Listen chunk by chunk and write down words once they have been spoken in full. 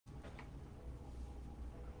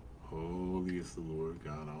Holy is the Lord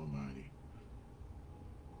God Almighty.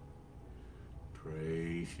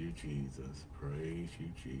 Praise you, Jesus. Praise you,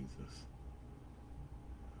 Jesus.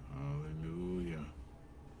 Hallelujah.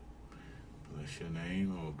 Bless your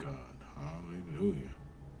name, oh God. Hallelujah.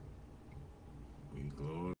 We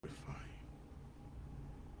glorify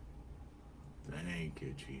you. Thank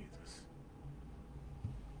you, Jesus.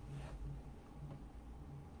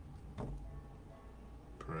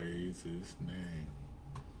 Praise his name.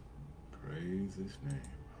 Praise his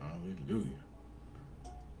name. Hallelujah.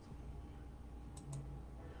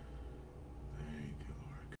 Thank you,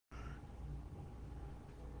 Lord God.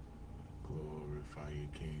 Glorify you,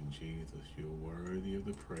 King Jesus. You're worthy of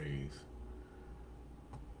the praise.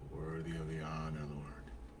 Worthy of the honor, Lord.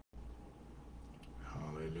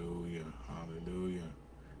 Hallelujah. Hallelujah.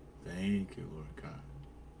 Thank you, Lord God.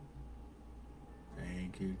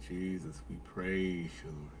 Thank you, Jesus. We praise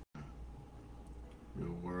you, Lord God.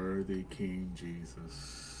 You're worthy, King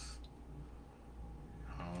Jesus.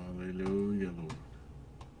 Hallelujah, Lord.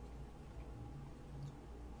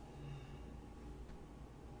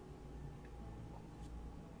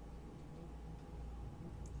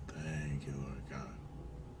 Thank you, Lord God.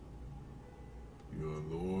 You're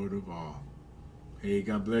Lord of all. Hey,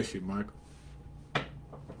 God bless you, Michael.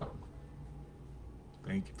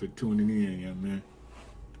 Thank you for tuning in, young man.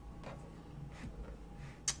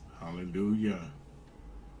 Hallelujah.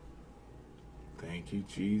 Thank you,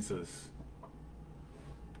 Jesus.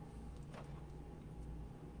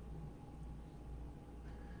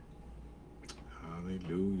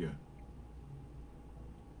 Hallelujah.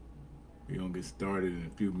 We're going to get started in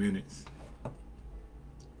a few minutes.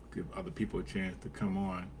 Give other people a chance to come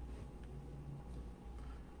on.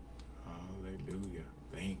 Hallelujah.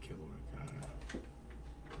 Thank you, Lord God.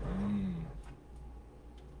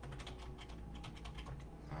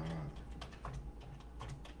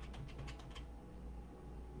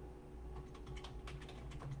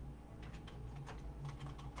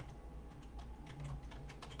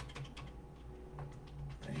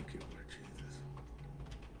 Thank you, Lord Jesus.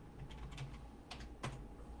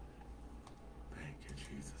 Thank you,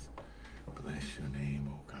 Jesus. Bless your name,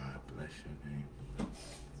 oh God. Bless your name.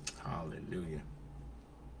 Hallelujah.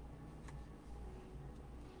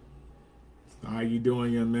 So how you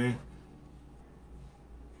doing, young man?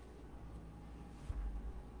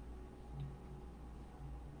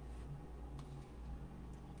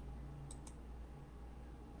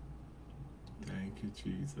 Thank you,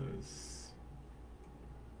 Jesus.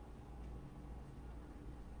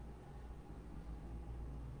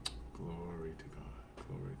 Glory to God.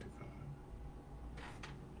 Glory to God.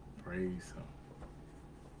 Praise him.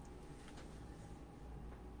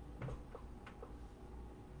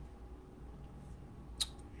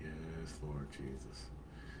 Yes, Lord Jesus.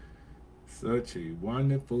 Such a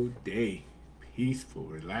wonderful day. Peaceful,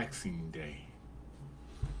 relaxing day.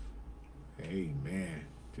 Amen.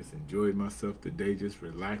 Just enjoyed myself today, just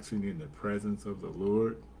relaxing in the presence of the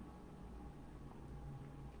Lord.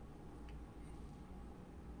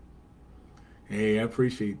 Hey, I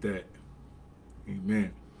appreciate that.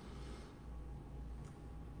 Amen.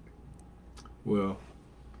 Well,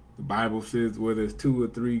 the Bible says where there's 2 or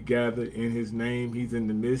 3 gathered in his name, he's in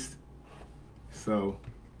the midst. So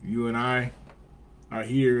you and I are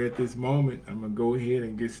here at this moment. I'm going to go ahead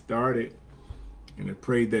and get started. And I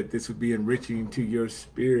pray that this would be enriching to your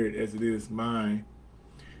spirit as it is mine,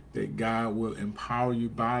 that God will empower you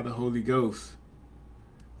by the Holy Ghost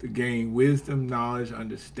to gain wisdom, knowledge,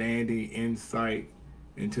 understanding, insight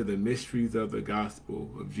into the mysteries of the gospel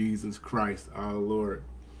of Jesus Christ, our Lord.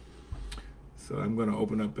 So I'm going to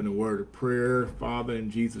open up in a word of prayer. Father,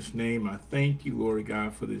 in Jesus' name, I thank you, Lord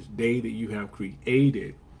God, for this day that you have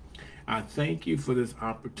created. I thank you for this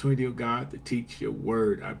opportunity, oh God, to teach your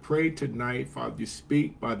word. I pray tonight, Father, you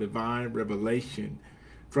speak by divine revelation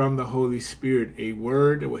from the Holy Spirit, a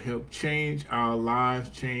word that will help change our lives,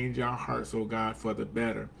 change our hearts, oh God, for the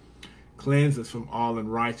better. Cleanse us from all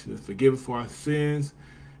unrighteousness. Forgive us for our sins,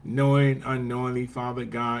 knowing, unknowingly, Father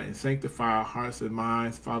God, and sanctify our hearts and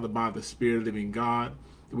minds, Father, by the Spirit of the living God.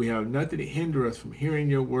 We have nothing to hinder us from hearing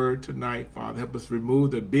your word tonight, Father. Help us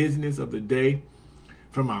remove the business of the day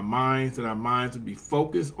from our minds, that our minds would be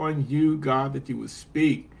focused on you, God, that you would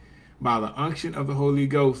speak by the unction of the Holy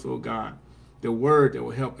Ghost, oh God, the word that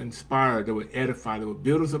will help inspire, that will edify, that will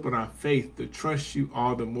build us up in our faith to trust you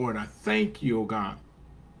all the more. And I thank you, oh God,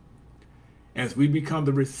 as we become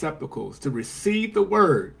the receptacles to receive the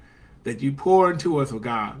word that you pour into us, oh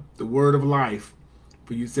God, the word of life.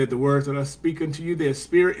 For you said the words that I speak unto you, their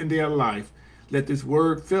spirit and their life. Let this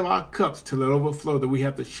word fill our cups till it overflow, that we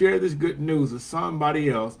have to share this good news with somebody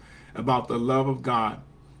else about the love of God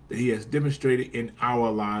that he has demonstrated in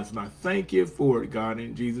our lives. And I thank you for it, God,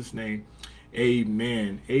 in Jesus' name.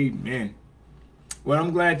 Amen. Amen. Well,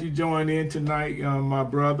 I'm glad you joined in tonight, my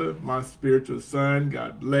brother, my spiritual son.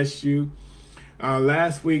 God bless you.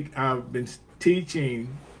 Last week, I've been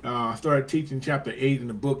teaching, I started teaching chapter 8 in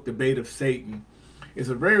the book, Debate of Satan. It's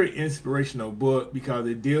a very inspirational book because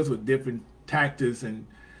it deals with different tactics and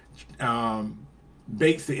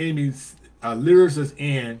baits the enemies, lures us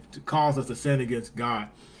in to cause us to sin against God.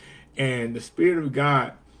 And the Spirit of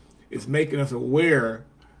God is making us aware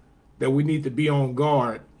that we need to be on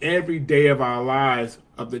guard every day of our lives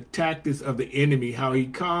of the tactics of the enemy, how he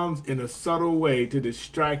comes in a subtle way to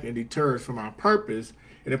distract and deter us from our purpose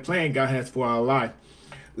and the plan God has for our life.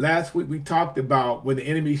 Last week we talked about when the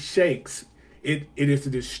enemy shakes, it is to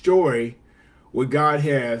destroy what God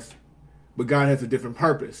has, but God has a different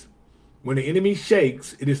purpose. When the enemy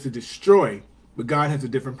shakes, it is to destroy, but God has a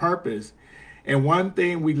different purpose. And one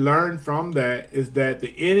thing we learned from that is that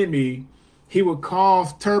the enemy, he will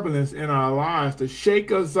cause turbulence in our lives to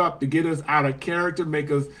shake us up, to get us out of character,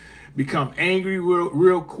 make us become angry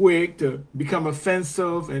real quick, to become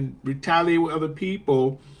offensive and retaliate with other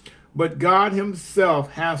people. But God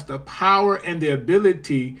himself has the power and the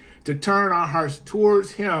ability to turn our hearts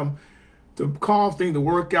towards him, to cause things to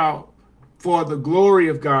work out for the glory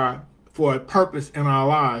of God, for a purpose in our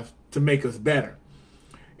lives to make us better.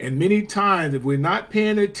 And many times, if we're not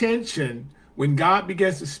paying attention, when God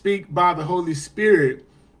begins to speak by the Holy Spirit,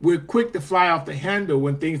 we're quick to fly off the handle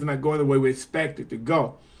when things are not going the way we expect it to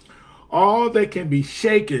go. All that can be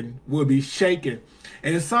shaken will be shaken.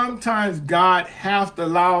 And sometimes God has to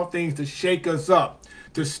allow things to shake us up,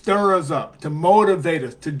 to stir us up, to motivate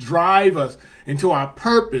us, to drive us into our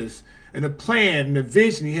purpose and the plan and the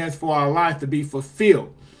vision he has for our life to be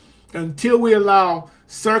fulfilled. Until we allow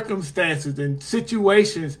circumstances and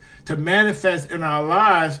situations to manifest in our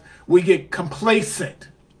lives, we get complacent.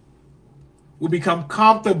 We become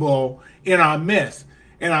comfortable in our mess,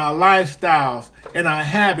 in our lifestyles, in our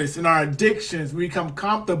habits, in our addictions. We become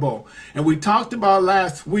comfortable. And we talked about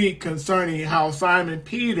last week concerning how Simon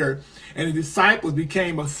Peter and the disciples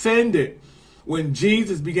became offended when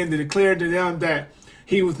Jesus began to declare to them that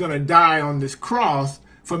he was going to die on this cross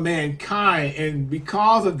for mankind. And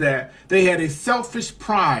because of that, they had a selfish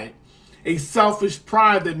pride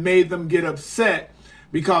that made them get upset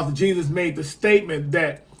because Jesus made the statement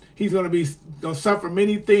that he's going to suffer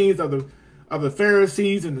many things of the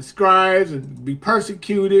Pharisees and the scribes, and be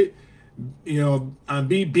persecuted, and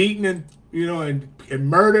be beaten, and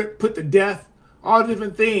murdered, put to death, all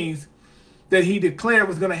different things that he declared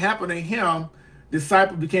was going to happen to him.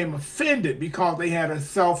 Disciples became offended because they had a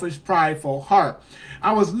selfish, prideful heart.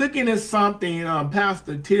 I was looking at something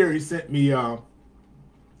Pastor Terry sent me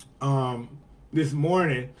this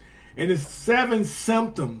morning, and it's 7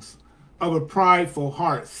 symptoms of a prideful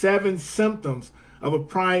heart. 7 symptoms of a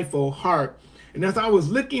prideful heart. And as I was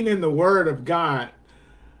looking in the Word of God,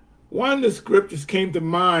 one of the scriptures came to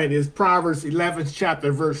mind is Proverbs 11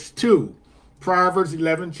 chapter verse 2. Proverbs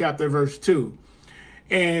 11 chapter verse 2.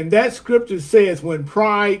 And that scripture says, when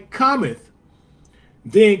pride cometh,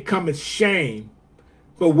 then cometh shame.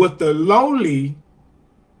 But with the lowly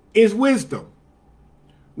is wisdom.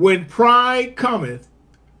 When pride cometh,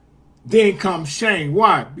 then comes shame.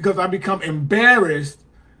 Why? Because I become embarrassed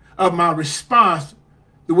of my response,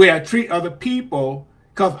 the way I treat other people,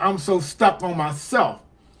 because I'm so stuck on myself.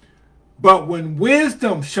 But when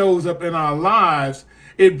wisdom shows up in our lives,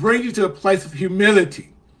 it brings you to a place of humility,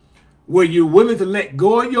 where you're willing to let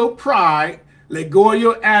go of your pride, let go of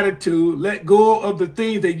your attitude, let go of the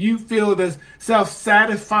things that you feel that's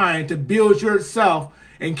self-satisfying to build yourself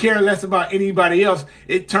and care less about anybody else.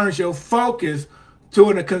 It turns your focus to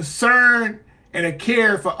a concern and a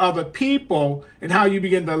care for other people, and how you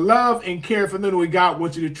begin to love and care for them the way God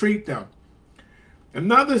wants you to treat them.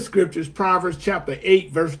 Another scripture is Proverbs chapter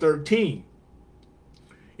 8, verse 13.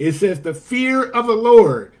 It says, the fear of the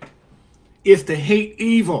Lord is to hate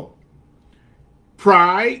evil.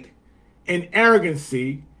 Pride and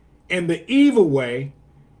arrogancy and the evil way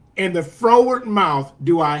and the froward mouth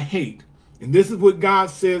do I hate. And this is what God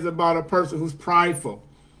says about a person who's prideful.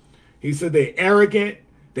 He said they're arrogant,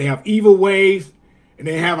 they have evil ways, and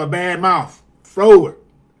they have a bad mouth, froward,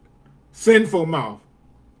 sinful mouth.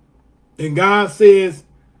 And God says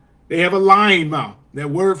they have a lying mouth.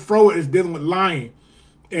 That word froward is dealing with lying.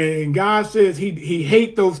 And God says he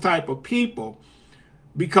hates those type of people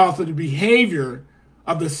because of the behavior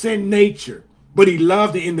of the sin nature, but he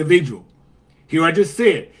loves the individual. Here I just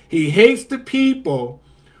said, he hates the people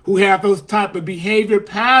who have those type of behavior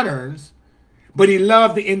patterns, but he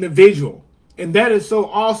loves the individual. And that is so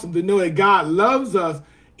awesome to know that God loves us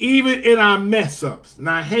even in our mess-ups and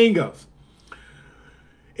our hang-ups.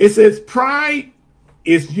 It says pride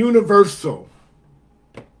is universal,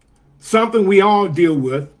 something we all deal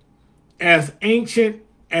with, as ancient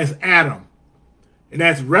as Adam, and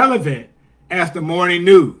as relevant as the morning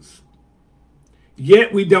news.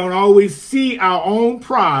 Yet we don't always see our own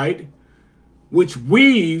pride, which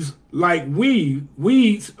weaves like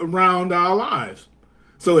weeds around our lives.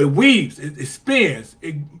 So it weaves, it spins,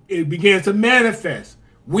 it begins to manifest,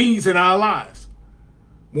 weeds in our lives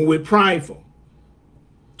when we're prideful.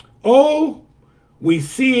 Oh, we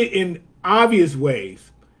see it in obvious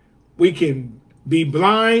ways. We can be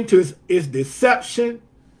blind to its deception,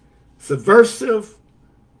 subversive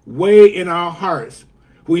way in our hearts.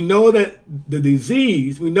 We know that the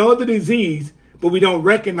disease, but we don't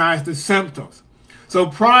recognize the symptoms. So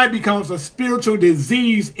pride becomes a spiritual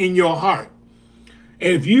disease in your heart.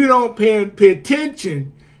 And if you don't pay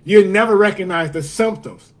attention, you'll never recognize the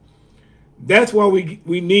symptoms. That's why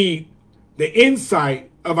we need the insight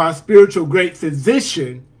of our spiritual great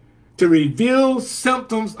physician to reveal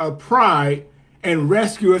symptoms of pride and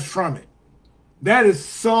rescue us from it. That is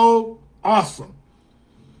so awesome.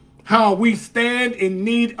 How we stand in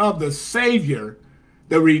need of the Savior,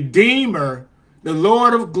 the Redeemer, the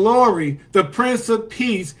Lord of glory, the Prince of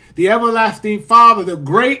Peace, the everlasting Father, the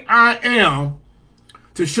great I am,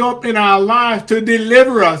 to show up in our lives to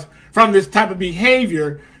deliver us from this type of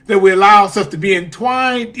behavior that we allow us to be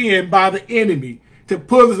entwined in by the enemy to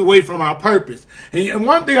pull us away from our purpose. And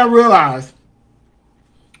one thing I realized,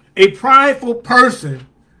 a prideful person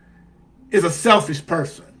is a selfish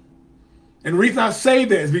person. And the reason I say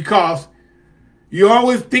that is because you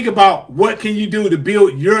always think about what can you do to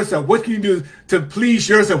build yourself? What can you do to please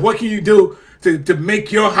yourself? What can you do to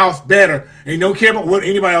make your house better? And you don't care about what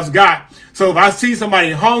anybody else got. So if I see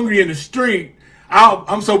somebody hungry in the street,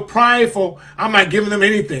 I'm so prideful, I'm not giving them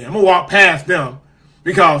anything. I'm going to walk past them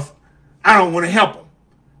because I don't want to help them,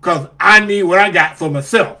 because I need what I got for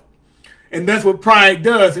myself. And that's what pride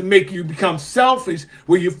does. It makes you become selfish,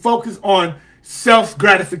 where you focus on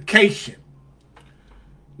self-gratification.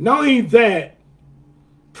 Not only that,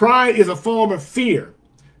 pride is a form of fear.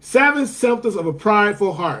 7 symptoms of a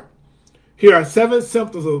prideful heart. Here are 7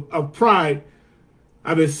 symptoms of pride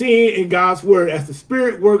I've been seeing in God's word as the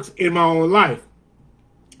Spirit works in my own life.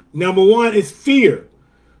 Number 1 is fear.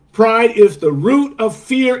 Pride is the root of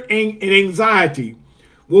fear and anxiety.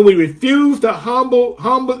 When we refuse to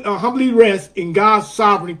humbly rest in God's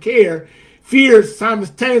sovereign care, fear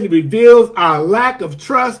simultaneously reveals our lack of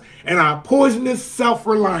trust and our poisonous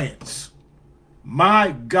self-reliance.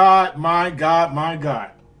 My God, my God, my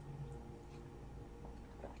God.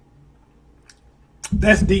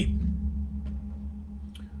 That's deep.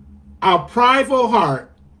 Our prideful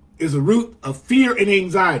heart is a root of fear and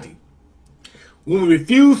anxiety. When we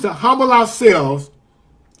refuse to humble ourselves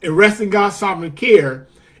and rest in God's sovereign care,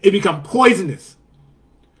 it becomes poisonous.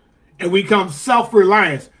 And we become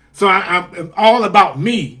self-reliant. So I'm all about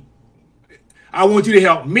me. I want you to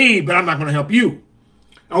help me, but I'm not going to help you.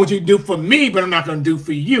 I want you to do for me, but I'm not going to do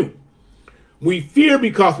for you. We fear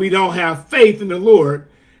because we don't have faith in the Lord,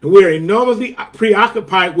 and we're enormously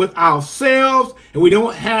preoccupied with ourselves, and we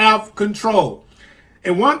don't have control.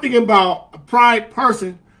 And one thing about a pride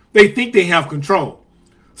person, they think they have control.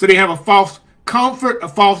 So they have a false comfort, a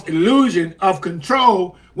false illusion of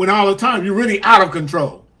control, when all the time you're really out of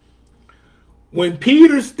control. When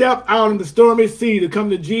Peter stepped out in the stormy sea to come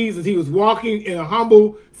to Jesus, he was walking in a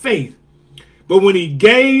humble faith. But when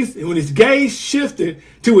his gaze shifted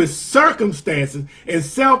to his circumstances and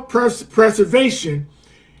self-preservation,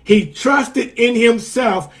 he trusted in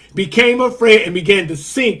himself, became afraid, and began to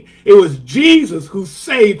sink. It was Jesus who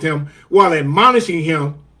saved him while admonishing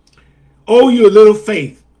him, "Oh, you little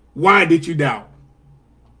faith, why did you doubt?"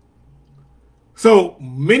 So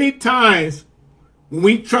many times when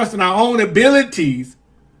we trust in our own abilities,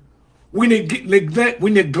 we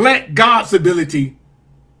neglect God's ability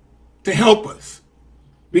to help us.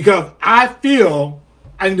 Because I feel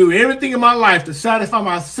I can do everything in my life to satisfy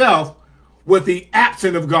myself with the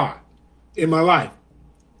absence of God in my life.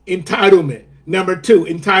 Entitlement. Number 2,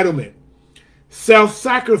 entitlement.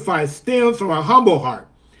 Self-sacrifice stems from a humble heart.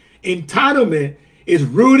 Entitlement is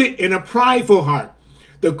rooted in a prideful heart.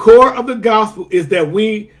 The core of the gospel is that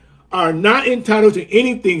we are not entitled to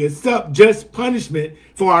anything except just punishment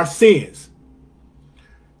for our sins.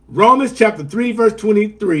 Romans chapter 3, verse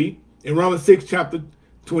 23, and Romans 6, chapter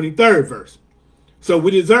 23rd verse. So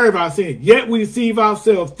we deserve our sins, yet we deceive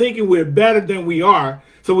ourselves thinking we're better than we are,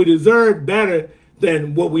 so we deserve better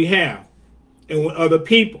than what we have and with other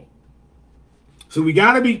people. So we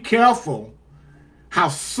got to be careful how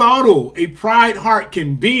subtle a pride heart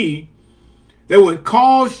can be that would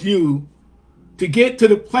cause you to get to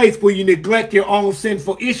the place where you neglect your own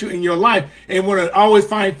sinful issue in your life and want to always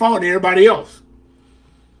find fault in everybody else.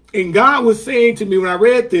 And God was saying to me when I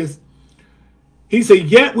read this, he said,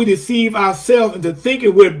 yet we deceive ourselves into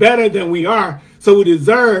thinking we're better than we are, so we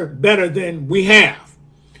deserve better than we have.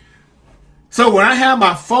 So when I have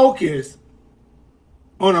my focus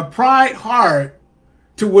on a pride heart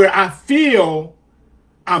to where I feel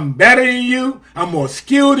I'm better than you, I'm more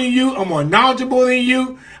skilled than you, I'm more knowledgeable than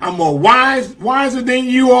you, I'm more wiser than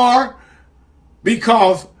you are,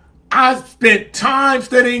 because I spent time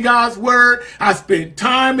studying God's word, I spent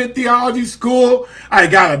time in theology school, I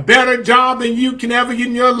got a better job than you can ever get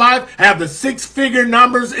in your life, I have the 6-figure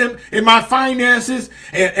numbers in my finances,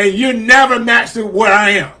 and you never match to where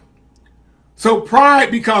I am. So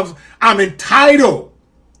pride becomes, I'm entitled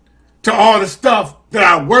to all the stuff that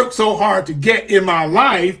I worked so hard to get in my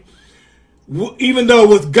life, even though it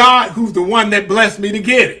was God who's the one that blessed me to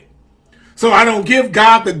get it. So I don't give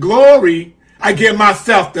God the glory, I give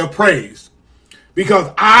myself the praise.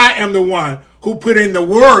 Because I am the one who put in the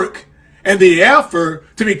work and the effort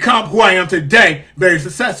to become who I am today, very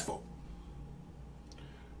successful.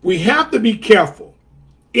 We have to be careful.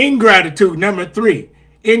 Ingratitude, number 3.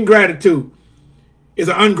 Ingratitude is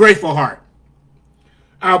an ungrateful heart.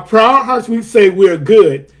 Our proud hearts, we say we're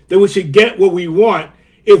good, that we should get what we want.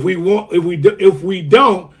 If we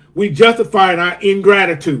don't, we justify our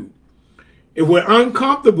ingratitude. If we're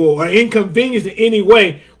uncomfortable or inconvenienced in any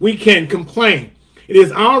way, we can complain. It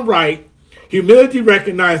is our right. Humility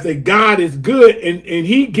recognizes that God is good and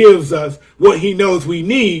he gives us what he knows we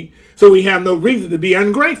need, so we have no reason to be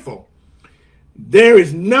ungrateful. There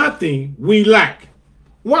is nothing we lack.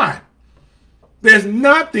 Why? There's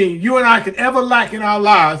nothing you and I can ever lack in our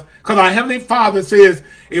lives, because our Heavenly Father says,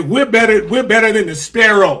 if we're better than the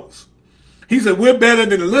sparrows. He said, we're better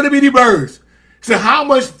than the little bitty birds. He said, how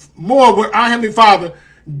much more will our Heavenly Father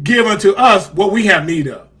give unto us what we have need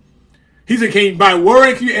of? He said, can you, by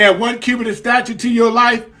worrying, can you add 1 cubit of stature to your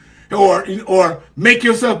life, or make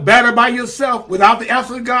yourself better by yourself without the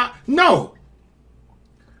absolute God? No.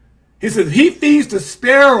 He says, he feeds the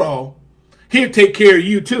sparrow, he'll take care of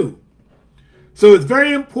you too. So it's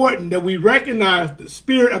very important that we recognize the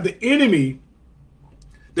spirit of the enemy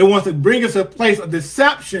that wants to bring us a place of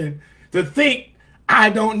deception to think, I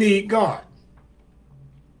don't need God.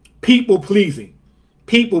 People pleasing.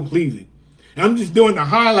 People pleasing. And I'm just doing the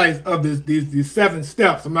highlights of these 7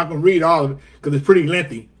 steps. I'm not going to read all of it because it's pretty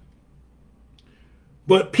lengthy.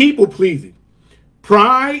 But people pleasing.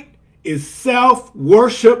 Pride is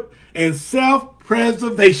self-worship and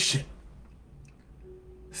self-preservation.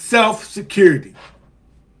 Self-security.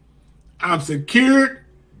 I'm secured,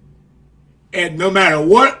 and no matter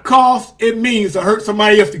what cost it means to hurt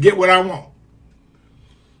somebody else to get what I want.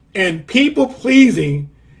 And people-pleasing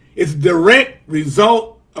is a direct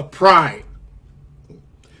result of pride.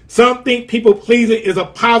 Some think people-pleasing is a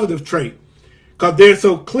positive trait because they're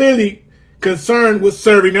so clearly concerned with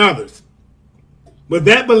serving others. But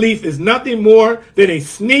that belief is nothing more than a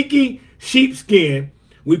sneaky sheepskin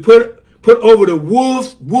we put over the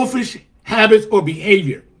wolfish habits or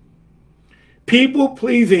behavior.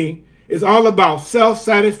 People-pleasing is all about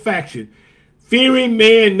self-satisfaction, fearing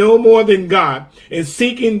man no more than God, and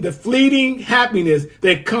seeking the fleeting happiness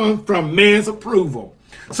that comes from man's approval.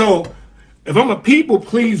 So, if I'm a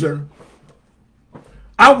people-pleaser,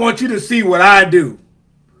 I want you to see what I do.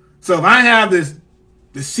 So if I have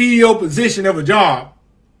the CEO position of a job,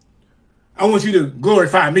 I want you to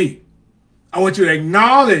glorify me. I want you to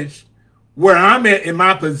acknowledge where I'm at in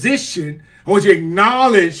my position. I want you to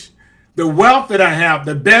acknowledge the wealth that I have,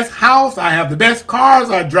 the best house I have, the best cars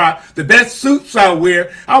I drive, the best suits I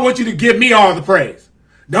wear. I want you to give me all the praise.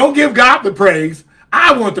 Don't give God the praise.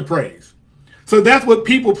 I want the praise. So that's what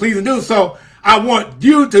people pleasing do. So I want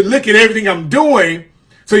you to look at everything I'm doing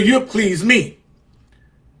so you'll please me.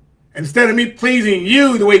 Instead of me pleasing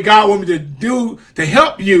you the way God wants me to do to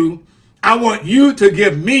help you, I want you to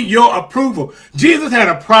give me your approval. Jesus had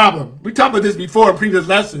a problem. We talked about this before in previous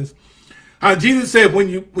lessons. Jesus said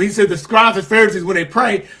he said the scribes and Pharisees, when they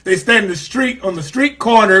pray, they stand in the street, on the street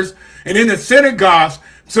corners and in the synagogues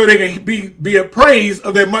so they can be appraised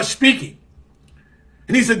of their much speaking.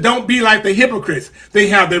 And he said, don't be like the hypocrites. They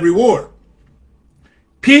have their reward.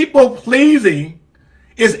 People pleasing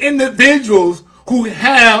is individuals who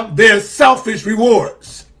have their selfish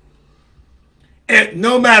rewards. And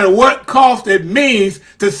no matter what cost it means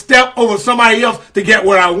to step over somebody else to get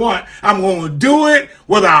what I want, I'm going to do it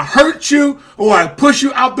whether I hurt you or I push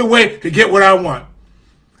you out the way to get what I want.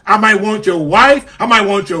 I might want your wife. I might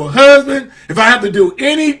want your husband. If I have to do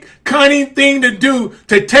any cunning thing to do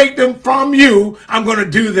to take them from you, I'm going to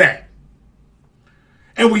do that.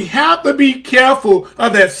 And we have to be careful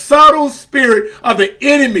of that subtle spirit of the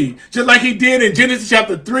enemy, just like he did in Genesis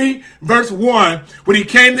chapter 3, verse 1, when he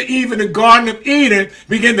came to Eve in the Garden of Eden,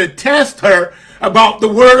 began to test her about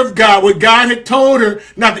the word of God, what God had told her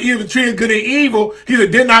not to eat of the tree of good and evil. He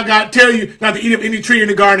said, did not God tell you not to eat of any tree in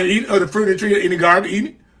the Garden of Eden, or the fruit of the tree in the Garden of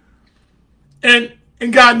Eden?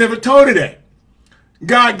 And God never told her that.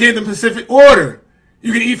 God gave them specific order.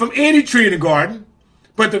 You can eat from any tree in the garden,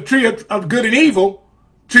 but the tree of good and evil,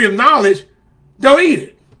 tree of knowledge, don't eat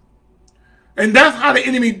it. And that's how the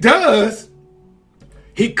enemy does.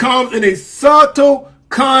 He comes in a subtle,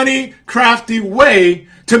 cunning, crafty way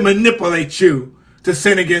to manipulate you to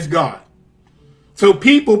sin against God. So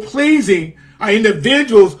people pleasing are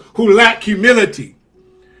individuals who lack humility.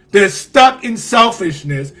 They're stuck in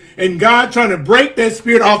selfishness, and God trying to break that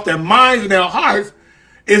spirit off their minds and their hearts,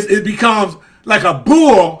 it becomes like a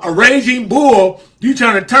bull, a raging bull. You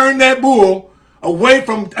trying to turn that bull away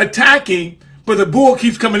from attacking, but the bull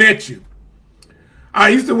keeps coming at you. I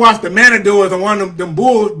used to watch the Matadors on one of them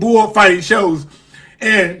bull fighting shows,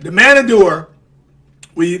 and the Matador,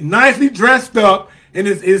 we nicely dressed up in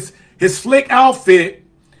his slick outfit,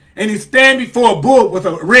 and he stand before a bull with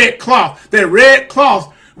a red cloth. That red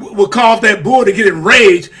cloth will cause that bull to get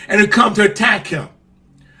enraged and to come to attack him.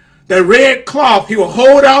 The red cloth he will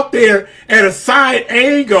hold out there at a side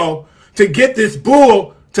angle to get this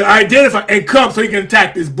bull to identify and come so he can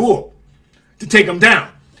attack this bull to take him down.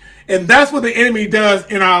 And that's what the enemy does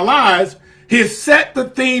in our lives. He set the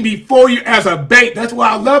thing before you as a bait. That's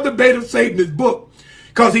why I love the bait of Satan, this book,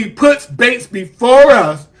 because he puts baits before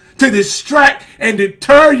us to distract and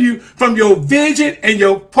deter you from your vision and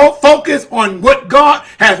your focus on what God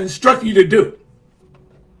has instructed you to do.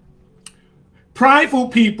 Prideful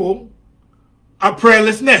people are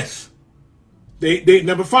prayerlessness. They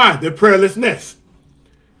number 5, they're prayerlessness.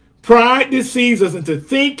 Pride deceives us into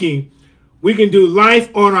thinking we can do life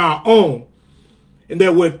on our own and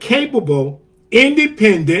that we're capable,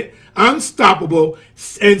 independent, unstoppable,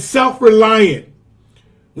 and self-reliant.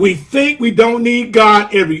 We think we don't need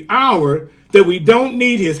God every hour, that we don't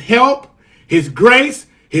need his help, his grace,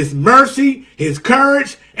 his mercy, his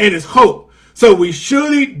courage, and his hope. So we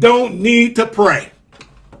surely don't need to pray.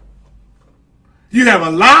 You have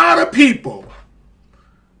a lot of people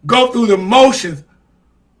go through the motions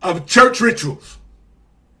of church rituals.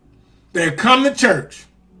 They come to church,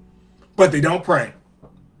 but they don't pray.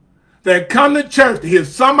 They come to church to hear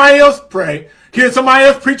somebody else pray, hear somebody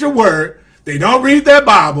else preach a word. They don't read their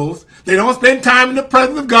Bibles. They don't spend time in the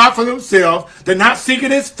presence of God for themselves. They're not seeking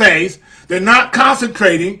his face. They're not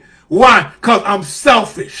concentrating. Why? Because I'm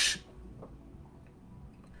selfish.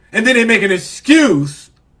 And then they make an excuse.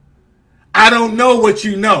 I don't know what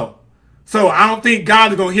you know, so I don't think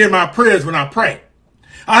God is going to hear my prayers when I pray.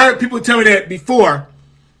 I heard people tell me that before.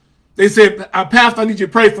 They said, Pastor, I need you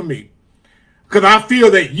to pray for me, because I feel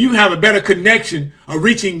that you have a better connection of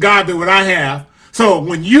reaching God than what I have. So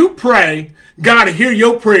when you pray, God will hear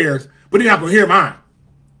your prayers, but he's not going to hear mine.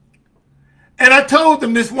 And I told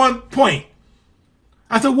them this one point.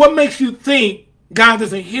 I said, what makes you think God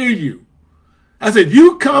doesn't hear you? I said,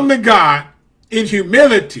 you come to God in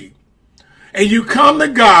humility, and you come to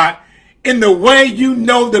God in the way you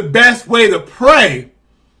know the best way to pray,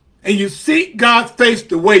 and you seek God's face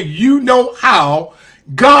the way you know how,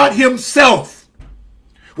 God himself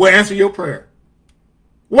will answer your prayer.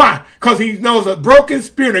 Why? Because he knows a broken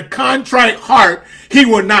spirit, a contrite heart, he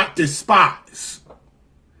will not despise.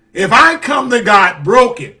 If I come to God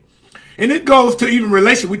broken, and it goes to even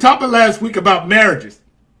relationship. We talked last week about marriages.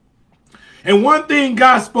 And one thing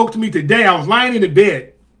God spoke to me today, I was lying in the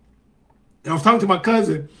bed, and I was talking to my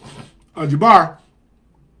cousin, Jabbar,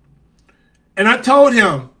 and I told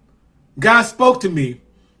him, God spoke to me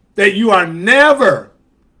that you are never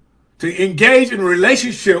to engage in a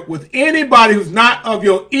relationship with anybody who's not of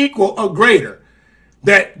your equal or greater,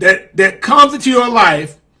 that comes into your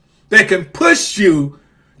life, that can push you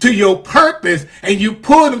to your purpose, and you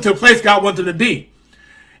pull them to a place God wants them to be.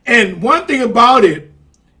 And one thing about it,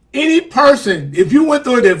 any person, if you went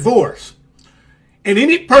through a divorce, and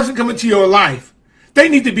any person coming to your life, they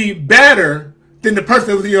need to be better than the person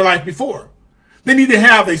that was in your life before. They need to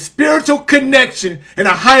have a spiritual connection and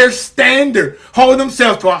a higher standard, hold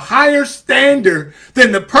themselves to a higher standard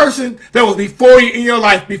than the person that was before you in your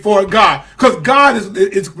life before God. Because God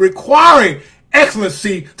is requiring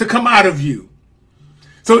excellency to come out of you.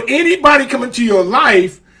 So anybody coming to your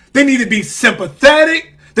life, they need to be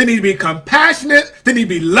sympathetic. They need to be compassionate. They need to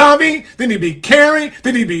be loving. They need to be caring.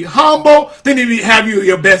 They need to be humble. They need to have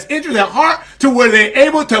your best interest at heart to where they're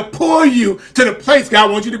able to pull you to the place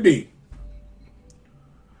God wants you to be.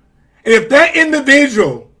 And if that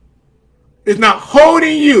individual is not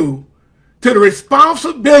holding you to the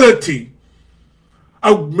responsibility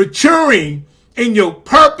of maturing in your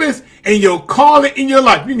purpose and your calling in your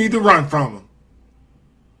life, you need to run from them.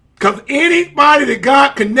 Because anybody that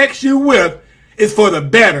God connects you with is for the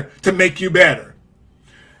better, to make you better.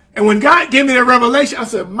 And when God gave me that revelation, I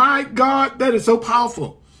said, my God, that is so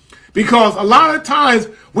powerful. Because a lot of times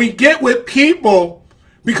we get with people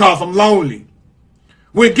because I'm lonely.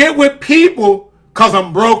 We get with people because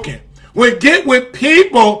I'm broken. We get with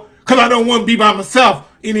people because I don't want to be by myself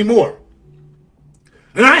anymore.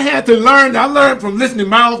 And I had to learn. I learned from listening to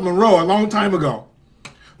Miles Monroe a long time ago.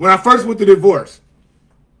 When I first went to divorce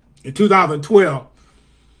in 2012,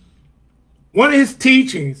 one of his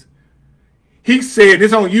teachings, he said,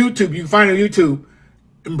 it's on YouTube, you can find it on YouTube,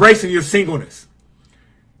 embracing your singleness.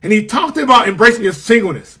 And he talked about embracing your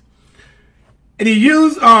singleness. And he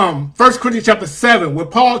used 1 Corinthians chapter 7, where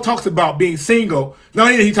Paul talks about being single. Not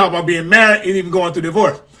only did he talk about being married and even going through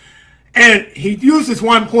divorce. And he used this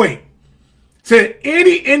one point. Said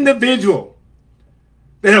any individual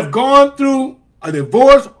that have gone through a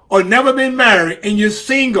divorce or never been married and you're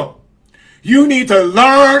single, you need to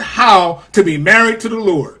learn how to be married to the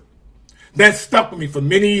Lord. That stuck with me for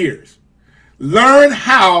many years. Learn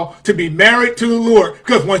how to be married to the Lord.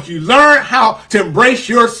 Because once you learn how to embrace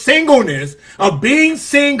your singleness of being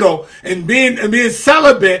single and being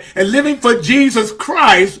celibate and living for Jesus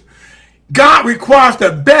Christ, God requires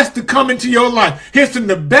the best to come into your life. Here's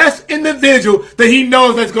the best individual that he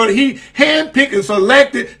knows that's going to, he handpicked and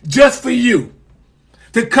selected just for you.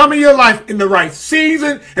 To come in your life in the right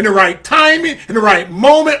season, in the right timing, in the right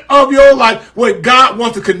moment of your life, where God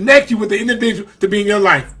wants to connect you with the individual to be in your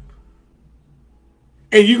life.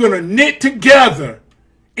 And you're going to knit together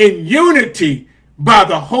in unity by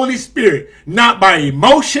the Holy Spirit, not by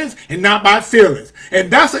emotions and not by feelings.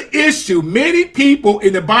 And that's an issue. Many people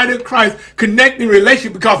in the body of Christ connect in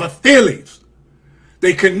relationship because of feelings.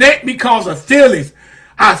 They connect because of feelings.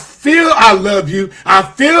 I feel I love you. I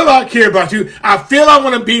feel I care about you. I feel I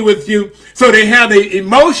want to be with you. So they have their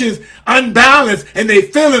emotions unbalanced and their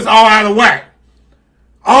feelings all out of whack.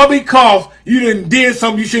 All because you did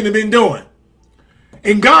something you shouldn't have been doing.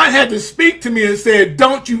 And God had to speak to me and said,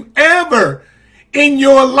 don't you ever in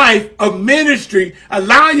your life of ministry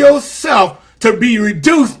allow yourself to be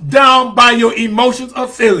reduced down by your emotions or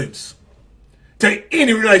feelings to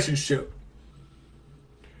any relationship.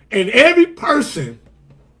 And every person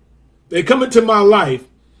that come into my life,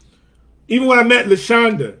 even when I met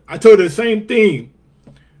LaShonda, I told her the same thing.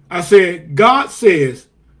 I said, God says,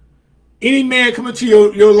 any man come into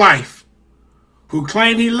your life who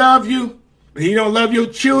claim he love you, and he don't love your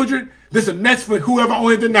children, this is a message for whoever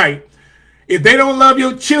on it tonight. If they don't love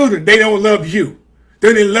your children, they don't love you.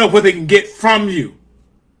 They don't love what they can get from you.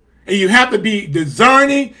 And you have to be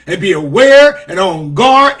discerning and be aware and on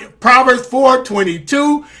guard. Proverbs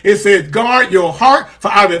 4:22, it says, guard your heart,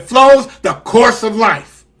 for out of it flows the course of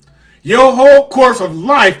life. Your whole course of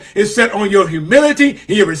life is set on your humility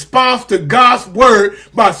and your response to God's word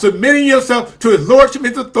by submitting yourself to his lordship and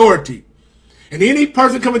his authority. And any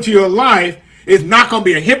person coming to your life is not going to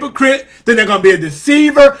be a hypocrite. They're not going to be a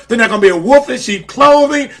deceiver. They're not going to be a wolf in sheep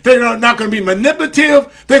clothing. They're not going to be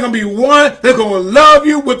manipulative. They're going to be one. They're going to love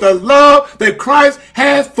you with the love that Christ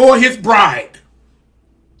has for his bride.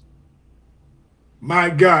 My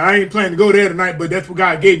God, I ain't planning to go there tonight, but that's what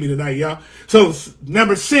God gave me tonight, y'all. So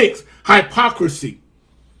number 6, hypocrisy.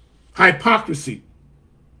 Hypocrisy.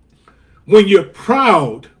 When you're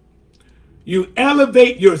proud, you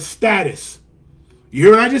elevate your status. You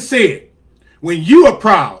hear what I just said? When you are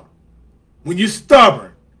proud, when you're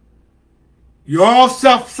stubborn, you're all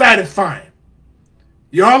self-satisfying.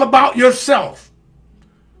 You're all about yourself.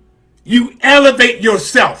 You elevate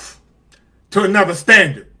yourself to another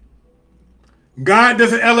standard. God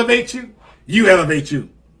doesn't elevate you, you elevate you.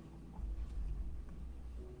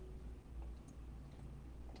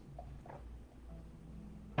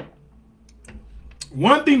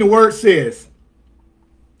 One thing the word says,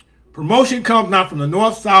 promotion comes not from the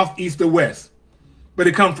north, south, east, or west, but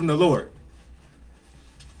it comes from the Lord.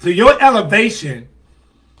 So your elevation,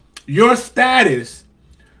 your status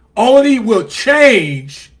only will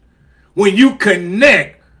change when you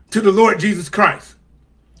connect to the Lord Jesus Christ.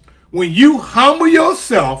 When you humble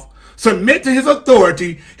yourself, submit to his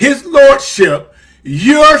authority, his lordship,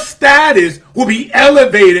 your status will be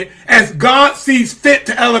elevated as God sees fit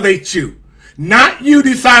to elevate you. Not you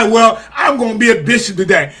decide, well, I'm going to be a bishop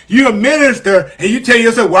today. You're a minister, and you tell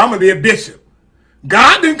yourself, well, I'm going to be a bishop.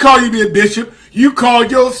 God didn't call you to be a bishop. You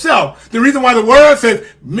called yourself. The reason why the word says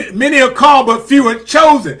many are called, but few are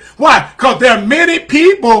chosen. Why? Because there are many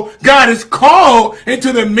people God has called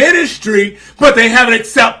into the ministry, but they haven't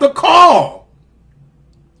accepted the call.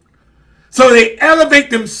 So they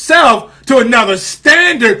elevate themselves to another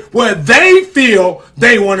standard where they feel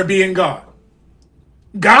they want to be in God.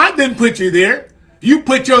 God didn't put you there. You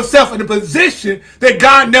put yourself in a position that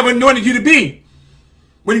God never anointed you to be.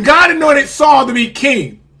 When God anointed Saul to be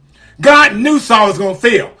king, God knew Saul was going to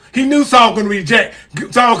fail. He knew Saul was going to reject.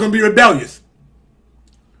 Saul was going to be rebellious.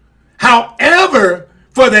 However,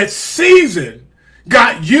 for that season,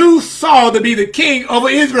 God used Saul to be the king over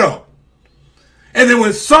Israel. And then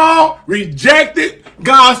when Saul rejected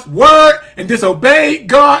God's word and disobeyed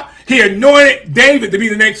God, he anointed David to be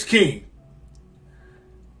the next king.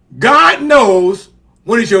 God knows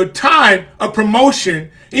when it's your time of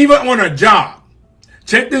promotion, even on a job.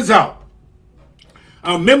 Check this out.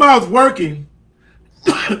 I remember I was working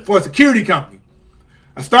for a security company.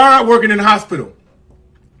 I started out working in the hospital.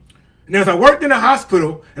 And as I worked in the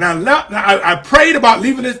hospital, and I left, I prayed about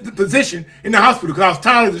leaving this position in the hospital because I was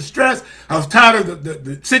tired of the stress. I was tired of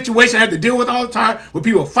the situation I had to deal with all the time, with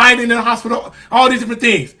people fighting in the hospital, all these different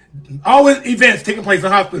things. Always events taking place in the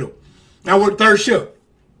hospital. And I worked third shift.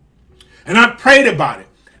 And I prayed about it.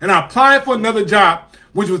 And I applied for another job,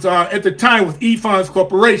 which was at the time with E-Funds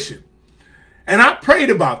Corporation. And I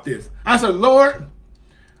prayed about this. I said, Lord,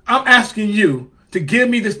 I'm asking you to give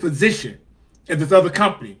me this position at this other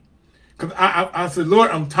company. Because I said,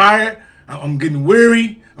 Lord, I'm tired. I'm getting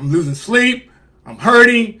weary. I'm losing sleep. I'm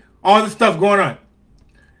hurting. All this stuff going on.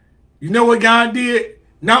 You know what God did?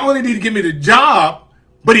 Not only did he give me the job,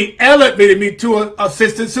 but he elevated me to an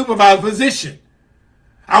assistant supervisor position.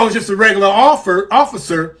 I was just a regular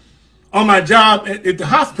officer on my job at the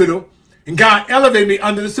hospital, and God elevated me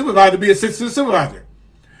under the supervisor to be assistant supervisor.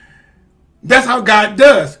 That's how God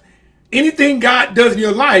does. Anything God does in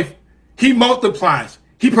your life, he multiplies,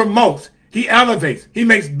 he promotes, he elevates, he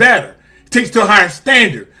makes better, takes to a higher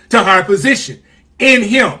standard, to a higher position in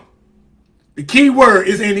him. The key word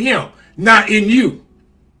is in him, not in you.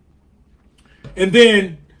 And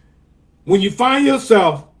then when you find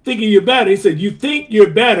yourself thinking you're better, he said, you think you're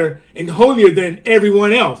better and holier than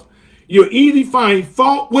everyone else. You'll easily find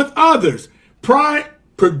fault with others. Pride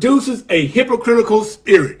produces a hypocritical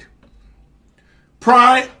spirit.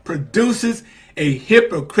 Pride produces a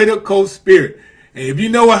hypocritical spirit. And if you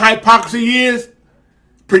know what hypocrisy is,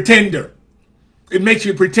 pretender. It makes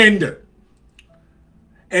you a pretender.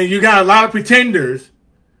 And you got a lot of pretenders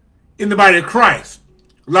in the body of Christ.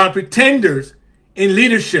 A lot of pretenders in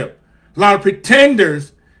leadership. A lot of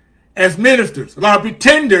pretenders as ministers. A lot of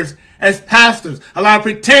pretenders as pastors. A lot of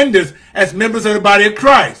pretenders as members of the body of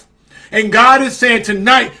Christ. And God is saying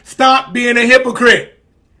tonight, stop being a hypocrite.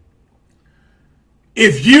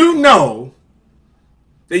 If you know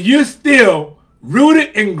that you're still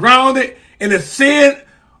rooted and grounded in the sin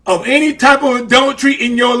of any type of adultery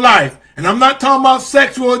in your life, and I'm not talking about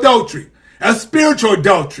sexual adultery, that's spiritual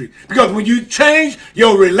adultery. Because when you change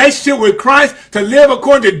your relationship with Christ to live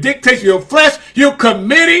according to the dictates of your flesh, you're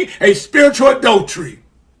committing a spiritual adultery.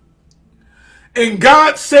 And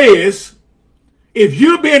God says, if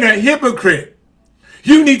you're being a hypocrite,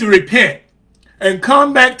 you need to repent and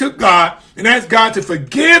come back to God and ask God to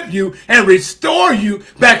forgive you and restore you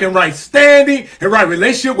back in right standing and right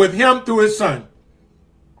relationship with him through his son.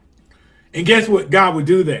 And guess what? God would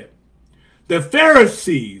do that. The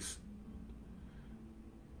Pharisees,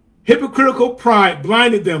 hypocritical pride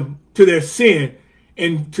blinded them to their sin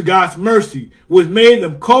and to God's mercy, which made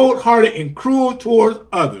them cold-hearted and cruel towards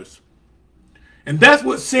others. And that's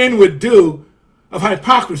what sin would do of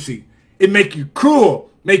hypocrisy. It make you cruel,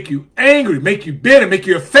 make you angry, make you bitter, make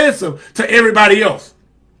you offensive to everybody else.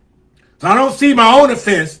 So I don't see my own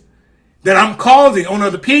offense that I'm causing on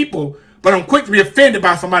other people, but I'm quick to be offended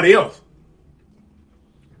by somebody else.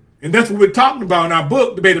 And that's what we're talking about in our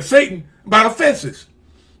book, Debate of Satan, about offenses.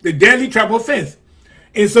 The deadly trap of offense.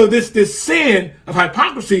 And so this sin of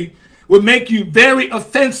hypocrisy will make you very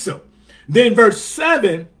offensive. Then verse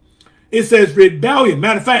 7, it says rebellion.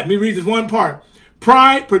 Matter of fact, let me read this one part.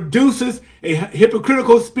 Pride produces a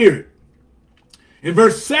hypocritical spirit. In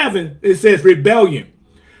verse 7, it says rebellion.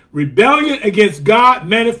 Rebellion against God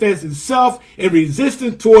manifests itself in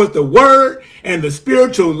resistance towards the word and the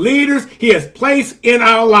spiritual leaders he has placed in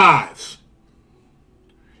our lives.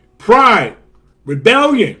 Pride,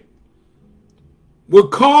 rebellion will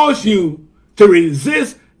cause you to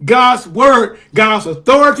resist God's word, God's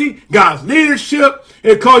authority, God's leadership.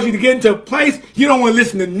 It calls you to get into a place you don't want to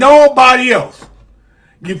listen to nobody else.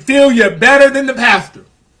 You feel you're better than the pastor.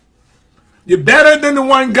 You're better than the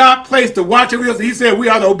one God placed to watch over us. He said we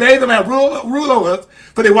are to obey them and rule over us,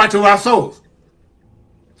 for they watch over our souls.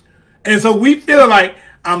 And so we feel like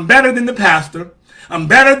I'm better than the pastor. I'm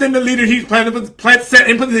better than the leader he's set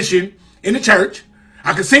in position in the church.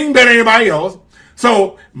 I can sing better than anybody else.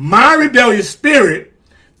 So my rebellious spirit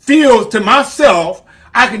feels to myself,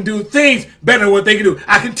 I can do things better than what they can do.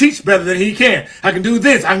 I can teach better than he can. I can do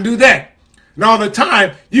this. I can do that. And all the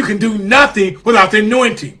time, you can do nothing without the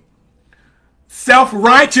anointing.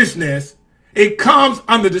 Self-righteousness, it comes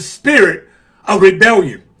under the spirit of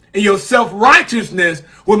rebellion. And your self-righteousness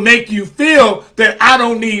will make you feel that I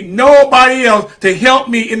don't need nobody else to help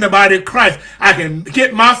me in the body of Christ. I can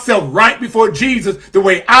get myself right before Jesus the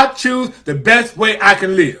way I choose, the best way I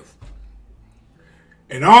can live.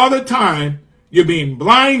 And all the time, you're being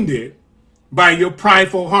blinded by your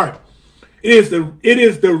prideful heart. It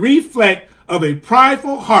is the reflex of a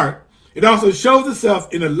prideful heart. It also shows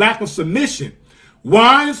itself in a lack of submission.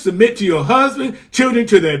 Wives, submit to your husband, children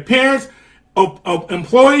to their parents,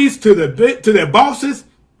 employees to their bosses,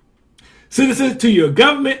 citizens to your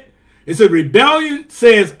government. It's a rebellion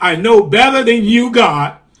says, I know better than you,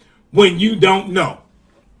 God, when you don't know.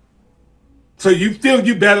 So you feel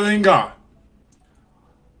you better than God.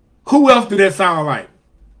 Who else do that sound like?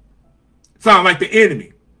 Sound like the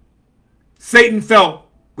enemy. Satan felt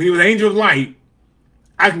when he was an angel of light,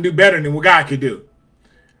 I can do better than what God could do.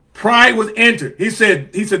 Pride was entered. He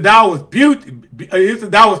said thou was beauty. He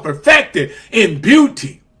said thou was perfected in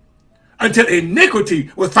beauty until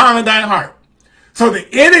iniquity was found in thy heart. So the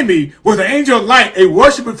enemy was an angel of light, a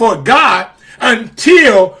worshiper before God,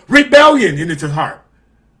 until rebellion in his heart.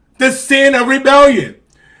 The sin of rebellion.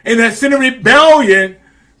 And that sin of rebellion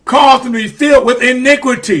caused him to be filled with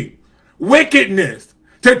iniquity, wickedness,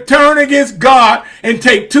 to turn against God and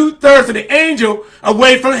take 2/3 of the angel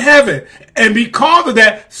away from heaven. And because of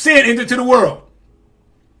that, sin entered into the world.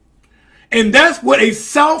 And that's what a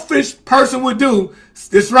selfish person would do.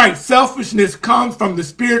 That's right. Selfishness comes from the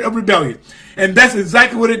spirit of rebellion. And that's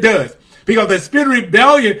exactly what it does. Because the spirit of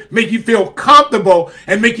rebellion make you feel comfortable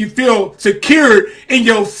and make you feel secure in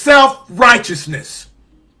your self-righteousness.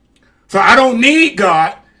 So I don't need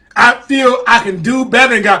God. I feel I can do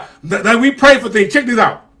better than God. Like we pray for things. Check this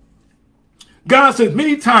out. God says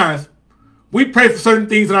many times we pray for certain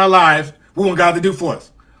things in our lives we want God to do for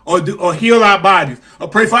us. Or heal our bodies. Or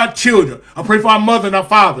pray for our children. Or pray for our mother and our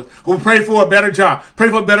fathers. Or pray for a better job. Pray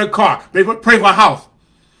for a better car. Pray for a house.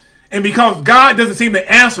 And because God doesn't seem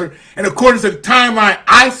to answer, and according to the timeline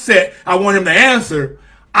I set, I want him to answer,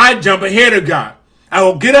 I jump ahead of God. I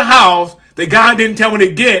will get a house that God didn't tell me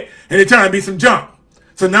to get, and it turned out to be some junk.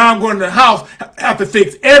 So now I'm going to the house, I have to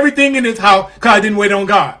fix everything in this house because I didn't wait on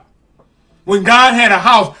God. When God had a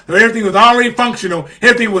house where everything was already functional,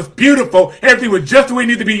 everything was beautiful, everything was just the way it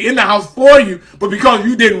needed to be in the house for you, but because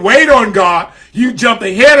you didn't wait on God, you jumped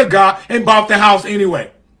ahead of God and bought the house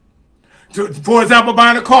anyway. For example,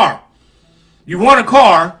 buying a car. You want a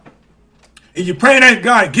car, and you're praying that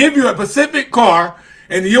God give you a specific car,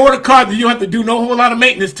 and you want a car that you don't have to do no whole lot of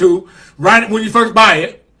maintenance to right when you first buy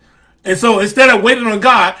it. And so instead of waiting on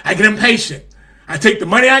God, I get impatient. I take the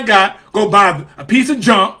money I got, go buy a piece of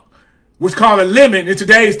junk, which is called a lemon in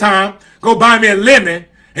today's time, go buy me a lemon.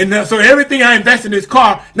 And so everything I invest in this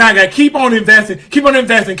car, now I got to keep on investing,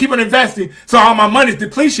 so all my money is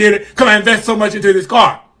depreciated because I invest so much into this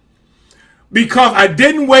car. Because I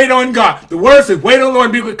didn't wait on God. The word says, wait on the Lord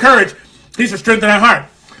and be with courage. He shall strengthen our heart.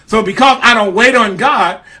 So because I don't wait on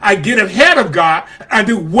God, I get ahead of God. I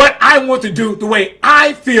do what I want to do the way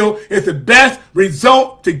I feel is the best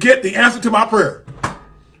result to get the answer to my prayer.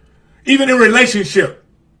 Even in relationship,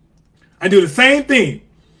 I do the same thing.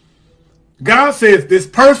 God says this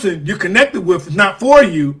person you connected with is not for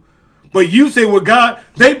you, but you say, well, God,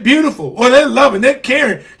 they're beautiful, or they're loving, they're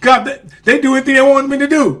caring. God, they do anything they want me to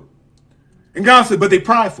do. And God said, but they're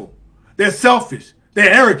prideful. They're selfish.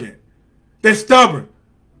 They're arrogant. They're stubborn.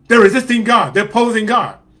 They're resisting God. They're opposing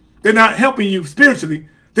God. They're not helping you spiritually.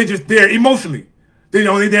 They're just there emotionally.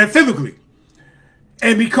 They're only there physically.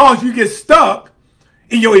 And because you get stuck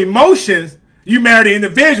in your emotions, you marry the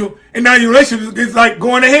individual, and now your relationship is like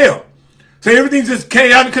going to hell. So everything's just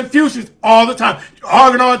chaotic confusion all the time. You're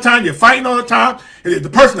arguing all the time. You're fighting all the time. And the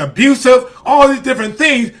person abusive, all these different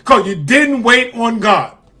things because you didn't wait on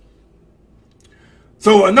God.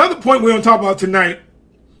 So another point we're going to talk about tonight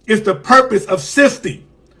is the purpose of sifting.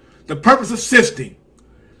 The purpose of sifting.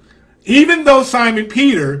 Even though Simon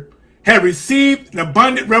Peter had received an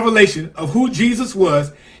abundant revelation of who Jesus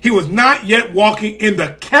was, he was not yet walking in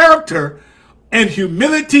the character and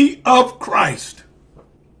humility of Christ.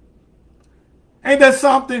 Ain't that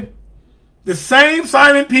something? The same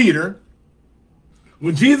Simon Peter,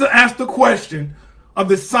 when Jesus asked the question of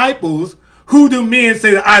disciples, who do men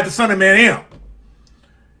say that I, the Son of Man, am?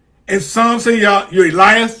 And some say you're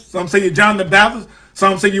Elias, some say you're John the Baptist,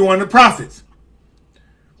 some say you're one of the prophets.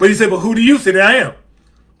 But he said, but who do you say that I am?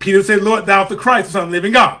 Peter said, Lord, thou art the Christ, the Son of the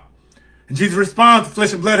living God. And Jesus responds,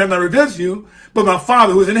 flesh and blood have not revealed to you, but my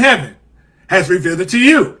Father who is in heaven has revealed it to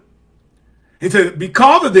you. He said,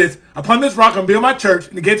 because of this, upon this rock I'm build my church,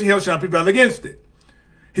 and the gates of hell shall not prevail against it.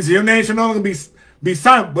 He said, your name shall no longer be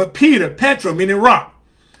Simon, but Peter, Petro, meaning rock.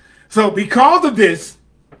 So because of this,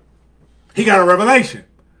 he got a revelation.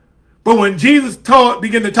 But when Jesus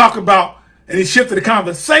began to talk about, and he shifted the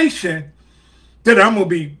conversation, that I'm going to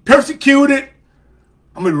be persecuted,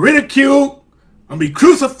 I'm going to be ridiculed, I'm going to be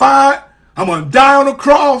crucified, I'm going to die on the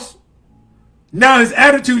cross. Now his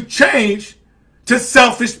attitude changed to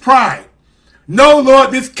selfish pride. No,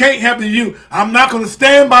 Lord, this can't happen to you. I'm not going to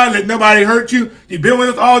stand by and let nobody hurt you. You've been with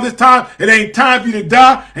us all this time. It ain't time for you to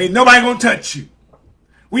die. Ain't nobody going to touch you.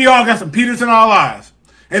 We all got some Peters in our lives.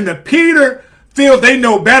 And the Peter feels they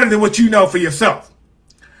know better than what you know for yourself.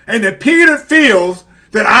 And the Peter feels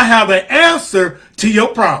that I have the answer to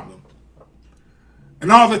your problem.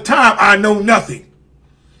 And all the time, I know nothing.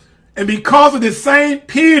 And because of this same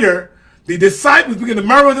Peter, the disciples began to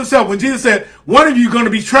murmur themselves when Jesus said, one of you is going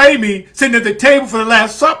to betray me, sitting at the table for the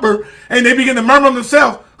Last Supper, and they begin to murmur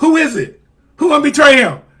themselves, who is it? Who going to betray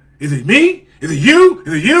him? Is it me? Is it you?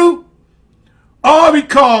 Is it you? All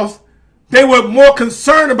because they were more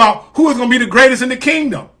concerned about who was going to be the greatest in the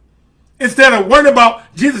kingdom instead of worrying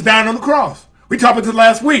about Jesus dying on the cross. We talked about this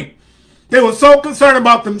last week. They were so concerned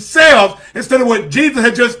about themselves instead of what Jesus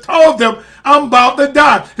had just told them, I'm about to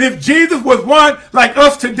die. And if Jesus was one like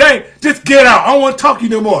us today, just get out. I don't want to talk to you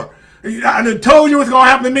no more. I done told you what's going to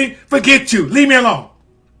happen to me. Forget you. Leave me alone.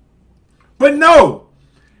 But no,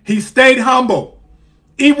 he stayed humble.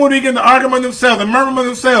 Even when they began to argue among themselves and murmur among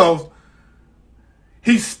themselves,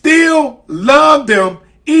 he still loved them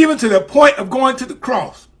even to the point of going to the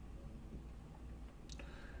cross.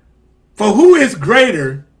 For who is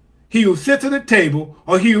greater, he who sits at the table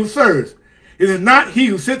or he who serves? It is not he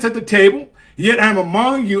who sits at the table, yet I am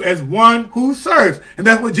among you as one who serves. And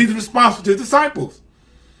that's what Jesus responds to his disciples.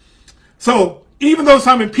 So even though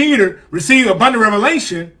Simon Peter received abundant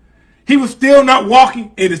revelation, he was still not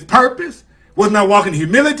walking in his purpose, was not walking in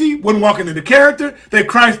humility, wasn't walking in the character that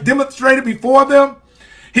Christ demonstrated before them.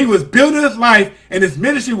 He was building his life and his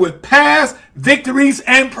ministry with past victories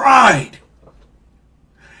and pride.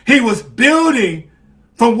 He was building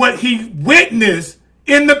from what he witnessed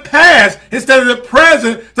in the past instead of the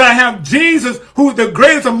present, that I have Jesus, who is the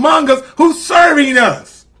greatest among us, who's serving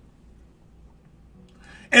us.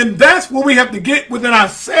 And that's what we have to get within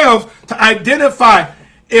ourselves to identify.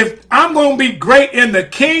 If I'm going to be great in the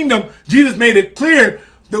kingdom, Jesus made it clear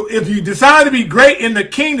that if you decide to be great in the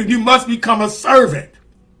kingdom, you must become a servant.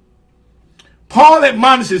 Paul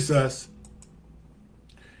admonishes us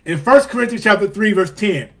in 1 Corinthians chapter 3, verse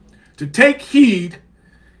 10, to take heed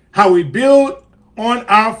how we build on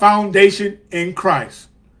our foundation in Christ.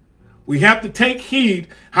 We have to take heed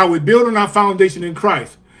how we build on our foundation in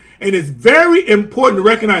Christ. And it's very important to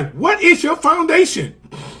recognize, what is your foundation?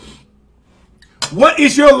 What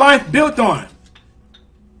is your life built on?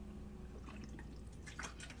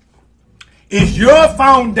 Is your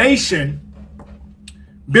foundation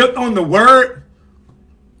built on the Word,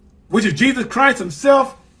 which is Jesus Christ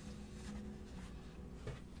himself,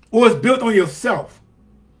 or is built on yourself,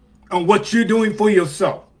 on what you're doing for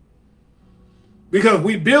yourself? Because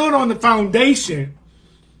we build on the foundation,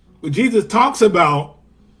 what Jesus talks about,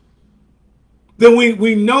 then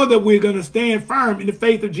we know that we're going to stand firm in the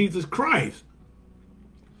faith of Jesus Christ.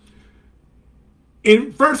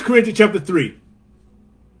 In 1 Corinthians chapter 3,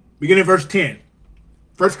 beginning verse 10.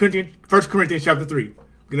 1 Corinthians chapter 3,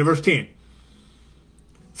 beginning verse 10.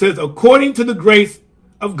 Says, according to the grace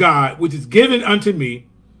of God, which is given unto me,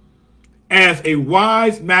 as a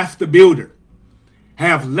wise master builder,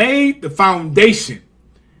 have laid the foundation,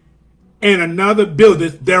 and another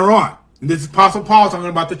buildeth thereon. And this is Apostle Paul talking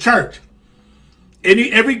about the church.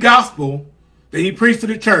 Every gospel that he preached to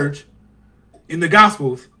the church in the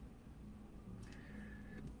Gospels,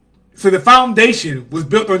 so the foundation was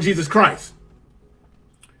built on Jesus Christ.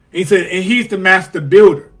 He said, and he's the master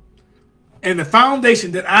builder. And the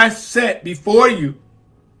foundation that I set before you,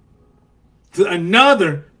 to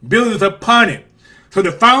another buildeth upon it. So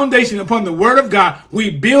the foundation upon the word of God, we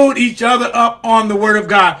build each other up on the word of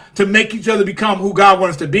God to make each other become who God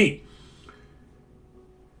wants us to be.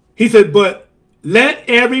 He said, but let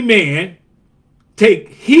every man take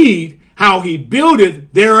heed how he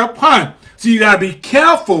buildeth thereupon. So you got to be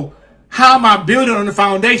careful. How am I building on the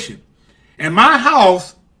foundation? And my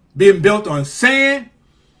house being built on sand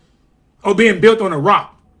or being built on a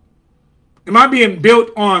rock? Am I being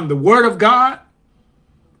built on the word of God?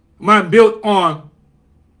 Am I built on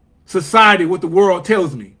society, what the world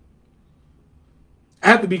tells me? I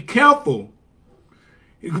have to be careful.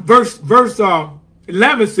 Verse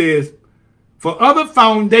 11 says, for other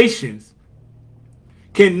foundations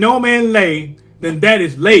can no man lay than that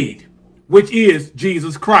is laid, which is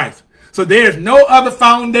Jesus Christ. So there's no other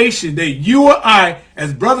foundation that you or I,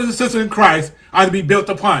 as brothers and sisters in Christ, are to be built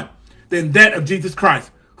upon than that of Jesus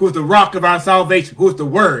Christ, who is the rock of our salvation, who is the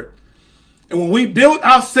word. And when we build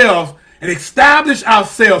ourselves and establish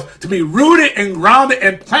ourselves to be rooted and grounded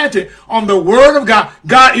and planted on the word of God,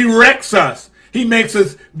 God erects us. He makes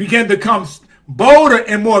us begin to come bolder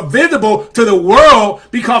and more visible to the world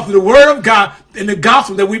because of the word of God and the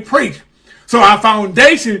gospel that we preach. So our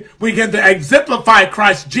foundation, we begin to exemplify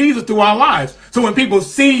Christ Jesus through our lives. So when people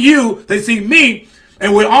see you, they see me,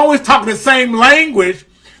 and we're always talking the same language,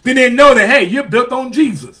 then they know that, hey, you're built on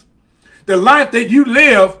Jesus. The life that you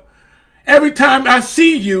live, every time I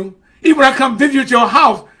see you, even when I come visit your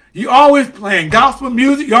house, you always playing gospel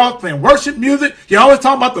music, you always playing worship music, you always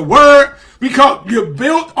talking about the word, because you're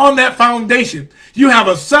built on that foundation. You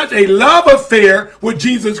have such a love affair with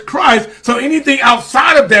Jesus Christ, so anything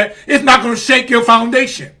outside of that is not going to shake your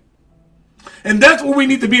foundation. And that's what we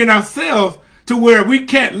need to be in ourselves, to where we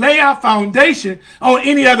can't lay our foundation on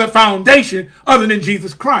any other foundation other than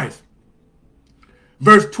Jesus Christ.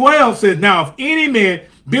 Verse 12 says, now if any man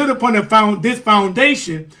build upon this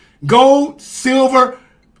foundation, gold, silver,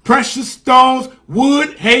 precious stones,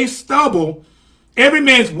 wood, hay, stubble, every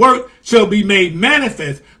man's work shall be made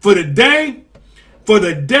manifest, for the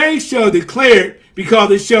day shall declare it,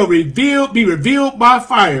 because it shall be revealed by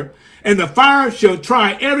fire, and the fire shall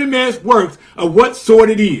try every man's works of what sort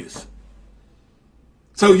it is.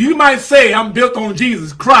 So you might say, I'm built on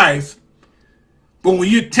Jesus Christ, but when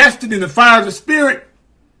you're tested in the fire of the Spirit,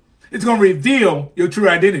 it's going to reveal your true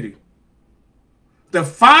identity. The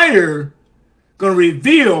fire going to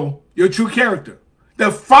reveal your true character.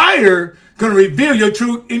 The fire going to reveal your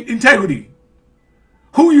true integrity.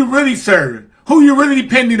 Who you really serving, who you really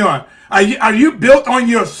depending on. Are you built on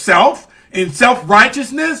yourself in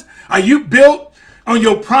self-righteousness? Are you built on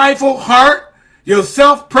your prideful heart, your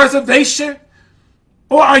self-preservation?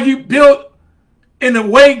 Or are you built in the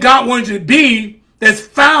way God wants you to be, that's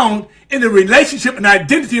found in the relationship and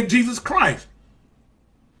identity of Jesus Christ?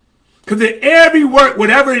 Because in every work,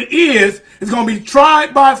 whatever it is going to be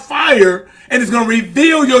tried by fire, and it's going to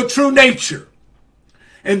reveal your true nature.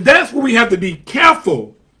 And that's what we have to be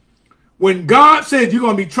careful. When God says you're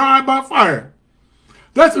going to be tried by fire,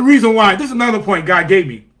 that's the reason why. This is another point God gave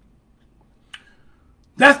me.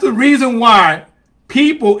 That's the reason why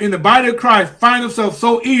people in the body of Christ find themselves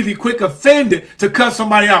so easily quick offended to cut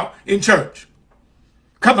somebody out in church.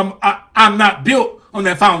 Because I'm not built on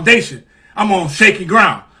that foundation. I'm on shaky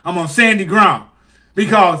ground. I'm on sandy ground.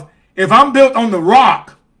 Because if I'm built on the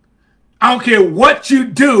rock, I don't care what you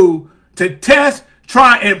do to test,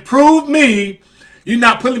 try, and prove me, you're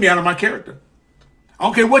not pulling me out of my character. I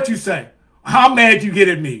don't care what you say. How mad you get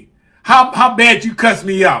at me. How bad you cuss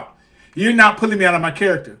me out. You're not pulling me out of my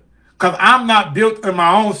character. Because I'm not built in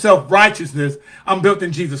my own self-righteousness. I'm built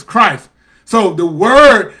in Jesus Christ. So the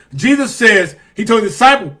word, Jesus says, he told the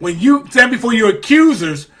disciple, when you stand before your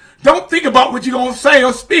accusers, don't think about what you're going to say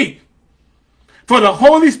or speak. For the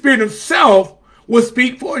Holy Spirit himself will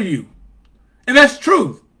speak for you. And that's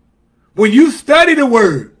truth. When you study the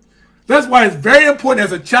word, that's why it's very important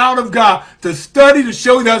as a child of God to study to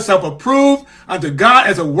show yourself approved unto God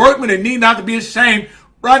as a workman and need not to be ashamed,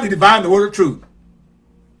 rightly dividing the word of truth.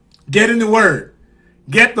 Get in the word.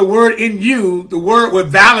 Get the word in you. The word will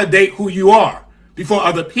validate who you are before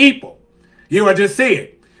other people. You know, I just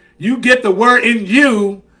said, you get the word in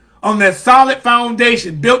you on that solid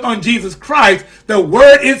foundation built on Jesus Christ. The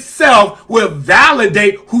word itself will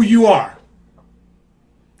validate who you are.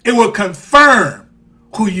 It will confirm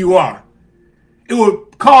who you are. It will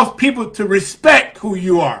cause people to respect who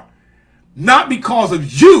you are. Not because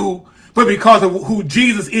of you, but because of who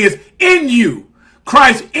Jesus is in you.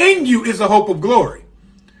 Christ in you is the hope of glory.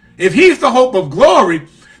 If he's the hope of glory,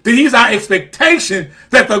 then he's our expectation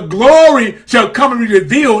that the glory shall come and be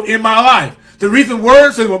revealed in my life. The reason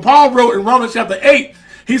word says, when Paul wrote in Romans chapter 8,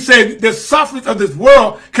 He said the sufferings of this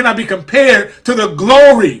world cannot be compared to the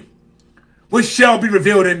glory which shall be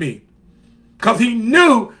revealed in me. Because he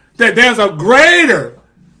knew that there's a greater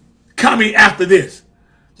coming after this.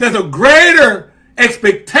 There's a greater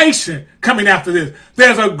expectation coming after this.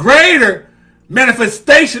 There's a greater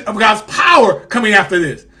manifestation of God's power coming after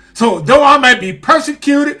this. So though I might be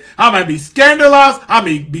persecuted, I might be scandalized, I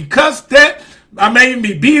may be cussed at, I may even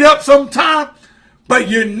be beat up sometime, but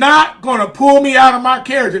you're not going to pull me out of my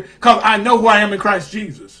character because I know who I am in Christ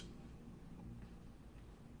Jesus.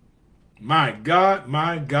 My God,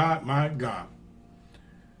 my God, my God.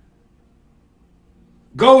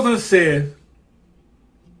 Goes and says,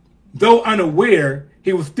 though unaware,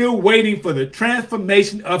 he was still waiting for the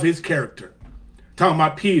transformation of his character. Talking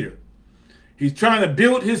about Peter. He's trying to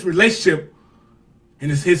build his relationship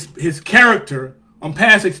and his character on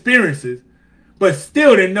past experiences, but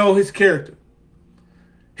still didn't know his character.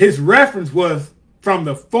 His reference was from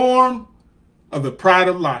the form of the pride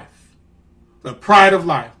of life. The pride of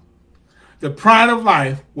life. The pride of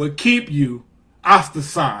life will keep you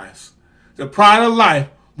ostracized. The pride of life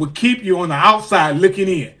will keep you on the outside looking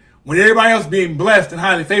in. When everybody else being blessed and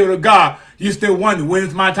highly favored of God, you still wonder, when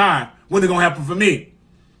is my time? When is it going to happen for me?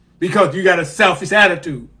 Because you got a selfish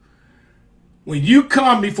attitude. When you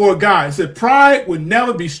come before God, it said pride would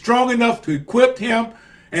never be strong enough to equip him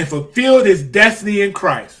and fulfill his destiny in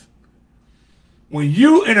Christ. When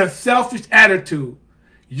you in a selfish attitude,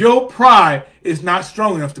 your pride is not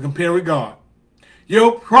strong enough to compare with God.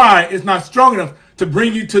 Your pride is not strong enough to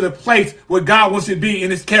bring you to the place where God wants you to be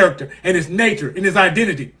in his character, in his nature, in his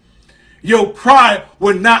identity. Your pride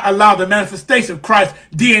will not allow the manifestation of Christ's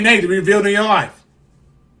DNA to be revealed in your life.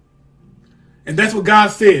 And that's what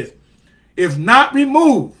God says. If not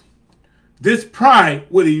removed, this pride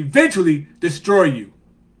will eventually destroy you.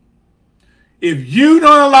 If you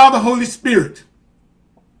don't allow the Holy Spirit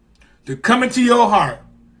to come into your heart,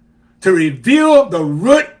 to reveal the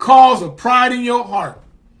root cause of pride in your heart,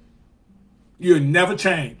 you'll never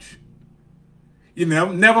change.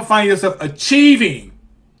 You'll never find yourself achieving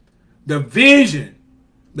the vision,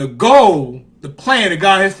 the goal, the plan that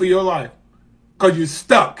God has for your life. Because you're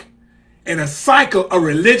stuck in a cycle of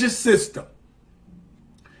religious system.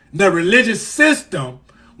 The religious system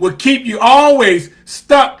will keep you always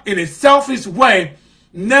stuck in a selfish way,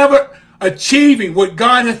 never achieving what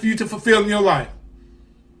God has for you to fulfill in your life.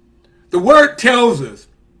 The word tells us,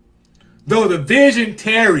 though the vision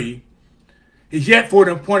tarry, is yet for an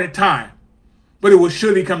appointed time, but it will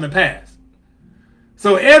surely come to pass.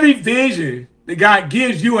 So every vision that God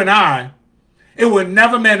gives you and I, it will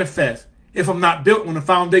never manifest if I'm not built on the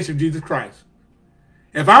foundation of Jesus Christ.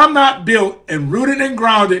 If I'm not built and rooted and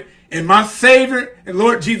grounded in my Savior and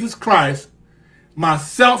Lord Jesus Christ, my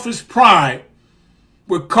selfish pride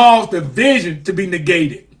will cause the vision to be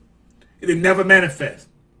negated. It will never manifest.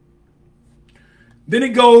 Then it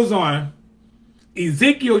goes on,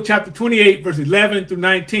 Ezekiel chapter 28, verse 11 through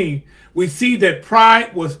 19, we see that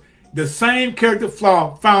pride was the same character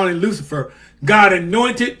flaw found in Lucifer, God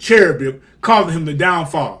anointed cherubim, causing him to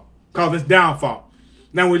downfall, causing his downfall.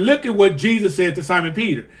 Now we look at what Jesus said to Simon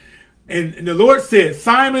Peter. And the Lord said,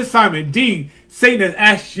 Simon, Simon, indeed, Satan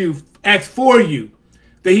has asked for you,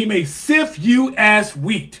 that he may sift you as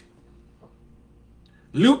wheat.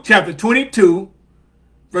 Luke chapter 22,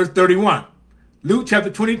 verse 31. Luke chapter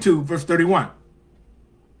 22, verse 31.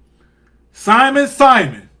 Simon,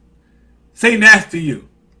 Simon, Satan asked for you.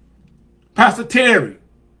 Pastor Terry,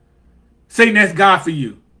 Satan asked God for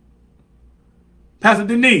you. Pastor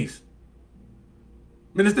Denise,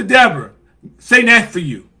 Minister Deborah, Satan asked for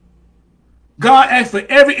you. God asked for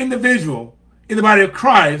every individual in the body of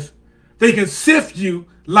Christ that he can sift you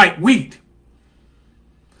like wheat.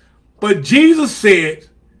 But Jesus said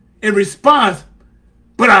in response,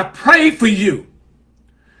 but I pray for you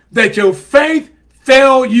that your faith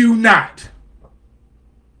fail you not.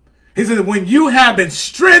 He said, when you have been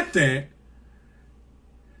strengthened,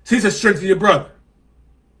 he said, strengthen your brother.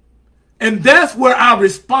 And that's where our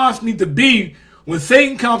response needs to be when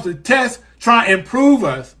Satan comes to test, try and prove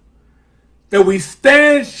us, that we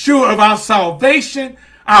stand sure of our salvation,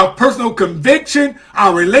 our personal conviction,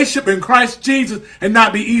 our relationship in Christ Jesus, and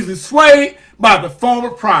not be easily swayed by the form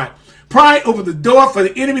of pride. Pride opened the door for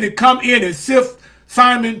the enemy to come in and sift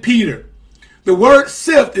Simon Peter. The word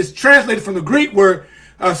sift is translated from the Greek word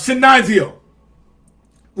synizio,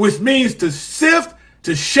 which means to sift,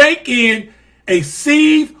 to shake in a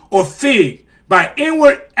sieve or fig by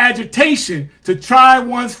inward agitation to try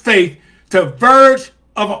one's faith to verge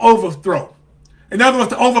of an overthrow. In other words,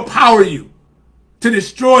 to overpower you, to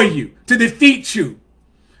destroy you, to defeat you.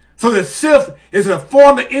 So the sift is a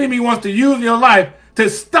form the enemy wants to use in your life to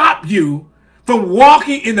stop you from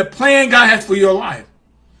walking in the plan God has for your life.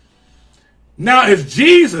 Now, if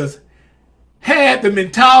Jesus had the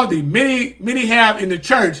mentality many have in the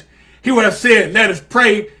church, he would have said, let us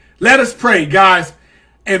pray, guys,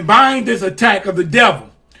 and bind this attack of the devil.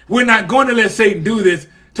 We're not going to let Satan do this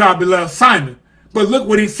to our beloved Simon. But look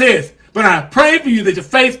what he says. But I pray for you that your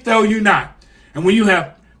faith fail you not. And when you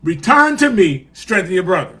have returned to me, strengthen your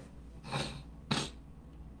brother.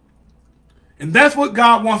 And that's what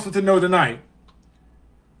God wants us to know tonight.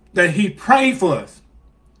 That he prayed for us.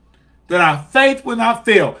 That our faith will not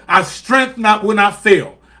fail. Our strength will not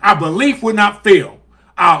fail. Our belief will not fail.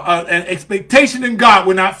 Our expectation in God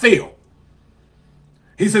will not fail.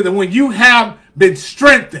 He said that when you have been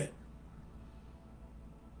strengthened,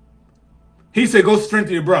 he said, go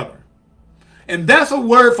strengthen your brother. And that's a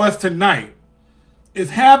word for us tonight,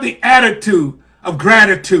 is have the attitude of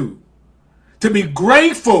gratitude. To be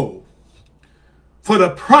grateful for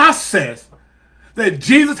the process that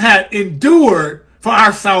Jesus had endured for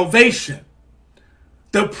our salvation.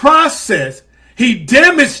 The process he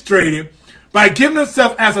demonstrated by giving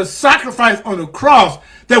himself as a sacrifice on the cross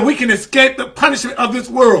that we can escape the punishment of this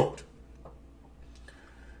world.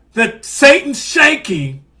 That Satan's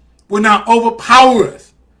shaking will not overpower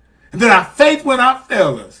us. And that our faith will not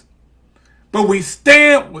fail us. But we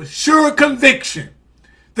stand with sure conviction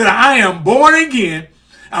that I am born again.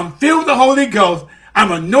 I'm filled with the Holy Ghost.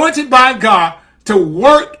 I'm anointed by God to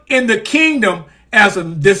work in the kingdom as a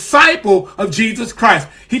disciple of Jesus Christ.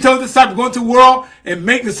 He told the disciples, go into the world and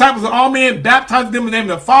make disciples of all men, baptize them in the name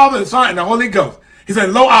of the Father, the Son, and the Holy Ghost. He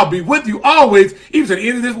said, lo, I'll be with you always, even to the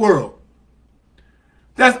end of this world.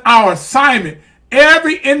 That's our assignment.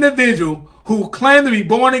 Every individual who claims to be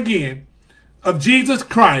born again of Jesus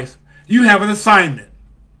Christ, you have an assignment.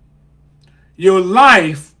 Your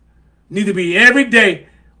life needs to be every day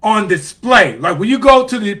on display. Like when you go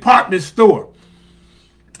to the department store,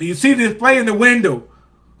 and you see the display in the window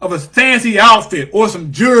of a fancy outfit or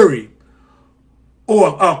some jewelry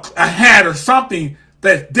or a hat or something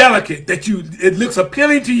that's delicate, that it looks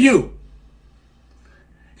appealing to you.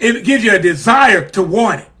 It gives you a desire to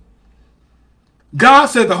want it. God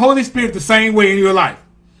said the Holy Spirit the same way in your life.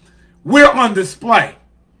 We're on display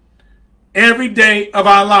every day of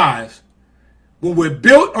our lives. When we're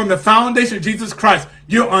built on the foundation of Jesus Christ,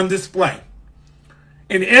 you're on display.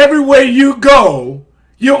 And everywhere you go,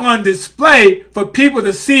 you're on display for people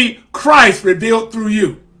to see Christ revealed through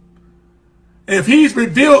you. And if he's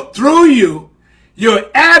revealed through you, your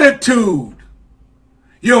attitude,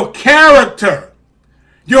 your character,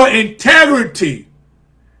 your integrity,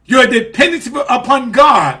 your dependence upon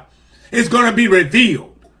God is going to be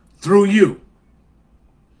revealed through you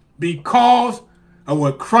because of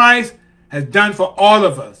what Christ has done for all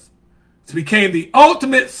of us. It became the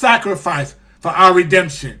ultimate sacrifice for our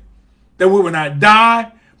redemption, that we will not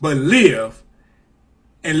die but live,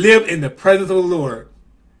 and live in the presence of the Lord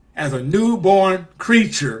as a newborn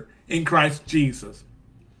creature in Christ Jesus.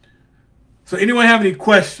 So anyone have any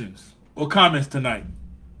questions or comments tonight?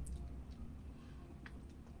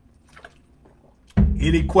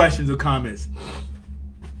 Any questions or comments?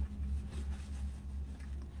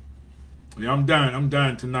 Yeah, I'm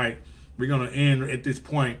done tonight. We're going to end at this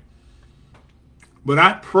point. But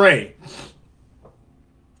I pray,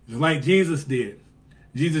 just like Jesus did.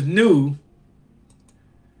 Jesus knew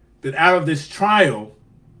that out of this trial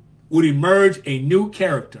would emerge a new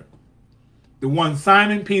character. The one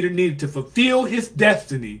Simon Peter needed to fulfill his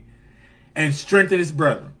destiny and strengthen his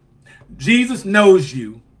brother. Jesus knows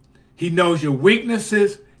you. He knows your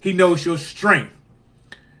weaknesses. He knows your strength.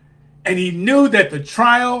 And he knew that the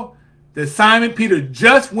trial that Simon Peter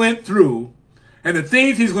just went through and the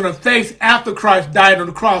things he's going to face after Christ died on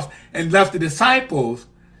the cross and left the disciples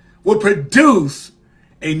would produce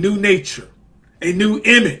a new nature, a new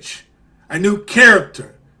image, a new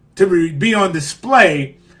character to be on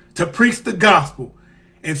display to preach the gospel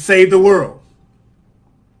and save the world.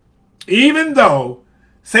 Even though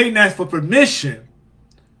Satan asked for permission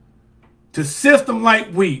to sift them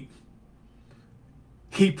like wheat,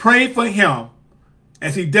 he prayed for him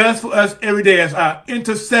as he does for us every day as our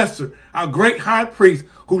intercessor, our great high priest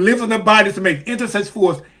who lives in the body to make intercession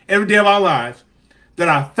for us every day of our lives, that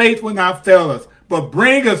our faith will not fail us, but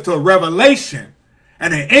bring us to a revelation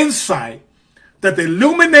and an insight that the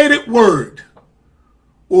illuminated word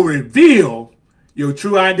will reveal your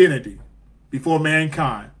true identity before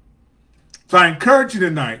mankind. So I encourage you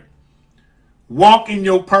tonight, walk in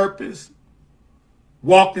your purpose,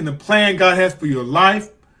 walk in the plan God has for your life.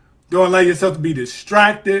 Don't allow yourself to be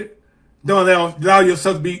distracted. Don't allow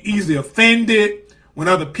yourself to be easily offended when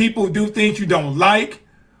other people do things you don't like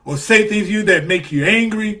or say things to you that make you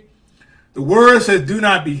angry. The word says, do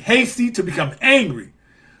not be hasty to become angry,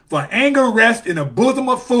 for anger rests in the bosom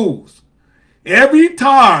of fools. Every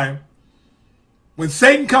time when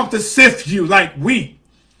Satan comes to sift you like wheat,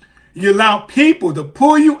 you allow people to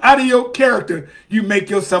pull you out of your character, you make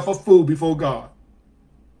yourself a fool before God.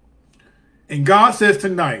 And God says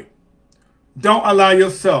tonight, don't allow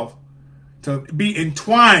yourself to be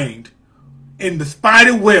entwined in the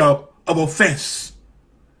spider web of offense.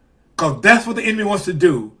 Because that's what the enemy wants to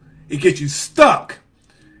do. It gets you stuck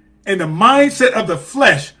in the mindset of the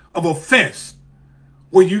flesh of offense,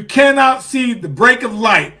 where you cannot see the break of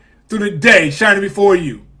light through the day shining before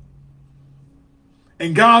you.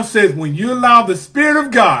 And God says, when you allow the Spirit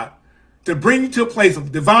of God to bring you to a place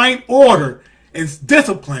of divine order and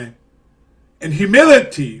discipline and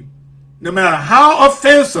humility, no matter how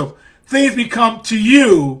offensive things become to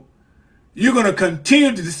you, you're going to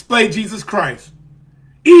continue to display Jesus Christ.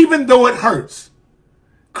 Even though it hurts,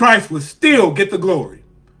 Christ will still get the glory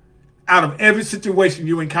out of every situation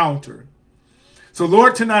you encounter. So,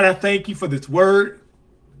 Lord, tonight I thank you for this word.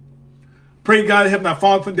 Pray, God, have not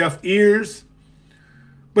fallen from deaf ears,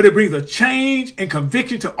 but it brings a change and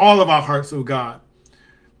conviction to all of our hearts, oh God.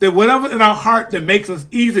 That whatever in our heart that makes us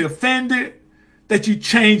easily offended, that you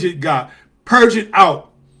change it, God. Purge it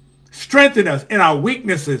out. Strengthen us in our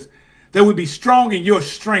weaknesses, that we be strong in your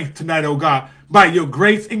strength tonight, oh God, by your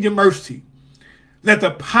grace and your mercy. Let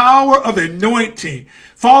the power of the anointing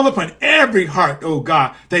fall upon every heart, oh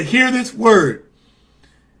God, that hear this word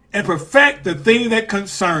and perfect the thing that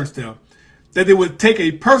concerns them. That they would take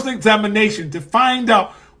a personal examination to find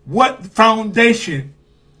out what foundation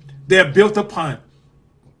they're built upon.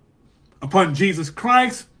 Upon Jesus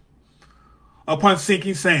Christ, upon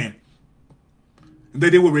sinking sand. And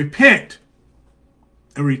that they will repent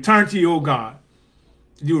and return to you, oh God.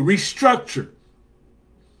 You will restructure,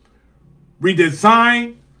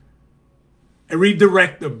 redesign, and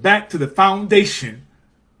redirect them back to the foundation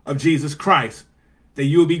of Jesus Christ, that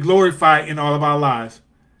you will be glorified in all of our lives.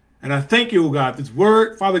 And I thank you, oh God, this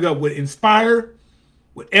word, Father God, would inspire,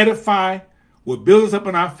 would edify, would build us up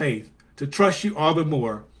in our faith to trust you all the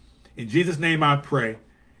more. In Jesus' name I pray.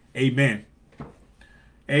 Amen.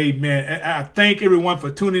 Amen. I thank everyone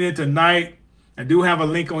for tuning in tonight. I do have a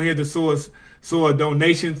link on here to sow a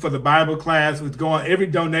donation for the Bible class. It's going, every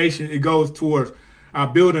donation, it goes towards our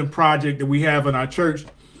building project that we have in our church.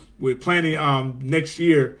 We're planning next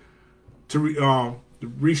year to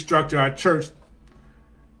restructure our church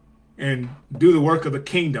and do the work of the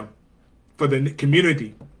kingdom for the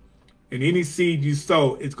community. And any seed you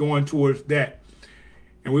sow, it's going towards that.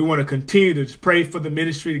 And we want to continue to pray for the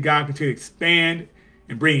ministry, that God continue to expand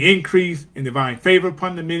and bring increase and divine favor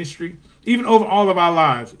upon the ministry, even over all of our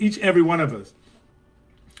lives, each and every one of us.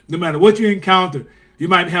 No matter what you encounter, you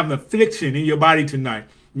might have an affliction in your body tonight.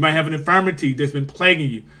 You might have an infirmity that's been plaguing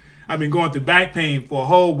you. I've been going through back pain for a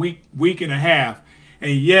whole week and a half,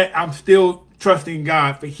 and yet I'm still trusting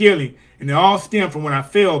God for healing. And it all stemmed from when I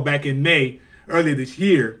fell back in May earlier this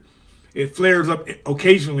year. It flares up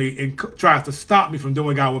occasionally and tries to stop me from doing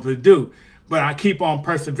what God wants me to do. But I keep on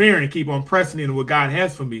persevering and keep on pressing into what God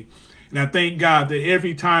has for me. And I thank God that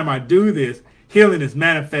every time I do this, healing is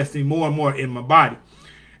manifesting more and more in my body.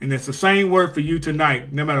 And it's the same word for you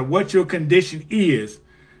tonight. No matter what your condition is,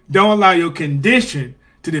 don't allow your condition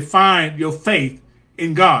to define your faith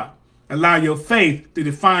in God. Allow your faith to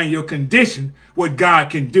define your condition, what God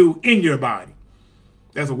can do in your body.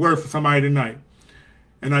 That's a word for somebody tonight.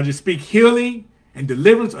 And I just speak healing and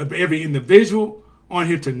deliverance of every individual on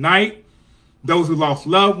here tonight. Those who lost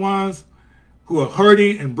loved ones, who are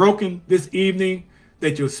hurting and broken this evening,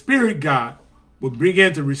 that your spirit, God, will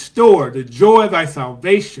begin to restore the joy of thy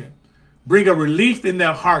salvation, bring a relief in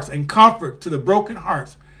their hearts and comfort to the broken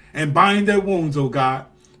hearts, and bind their wounds, oh God,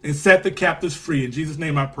 and set the captives free. In Jesus'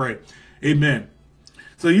 name I pray. Amen.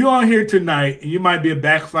 So you are here tonight, and you might be a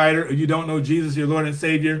backslider, or you don't know Jesus, your Lord and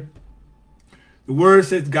Savior. The word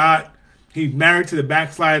says God, he's married to the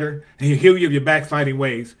backslider, and he'll heal you of your backsliding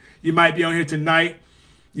ways. You might be on here tonight.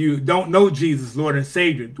 You don't know Jesus, Lord and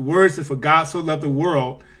Savior. The word says, for God so loved the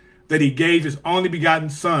world that he gave his only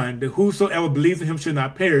begotten Son, that whosoever believes in him should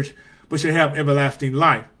not perish, but should have everlasting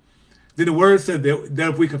life. Then the word says that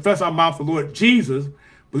if we confess our mouth the Lord Jesus,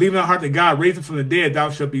 believe in our heart that God raised him from the dead,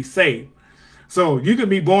 thou shalt be saved. So you can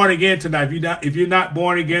be born again tonight. If you're not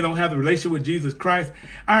born again, don't have the relationship with Jesus Christ,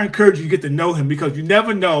 I encourage you to get to know him, because you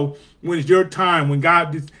never know when it's your time, when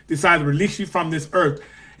God decides to release you from this earth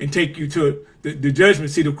and take you to the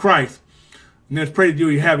judgment seat of Christ. And let's pray that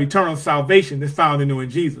you have eternal salvation that's found in knowing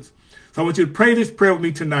Jesus. So I want you to pray this prayer with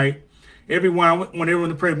me tonight. Everyone, I want everyone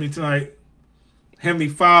to pray with me tonight. Heavenly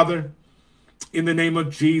Father, in the name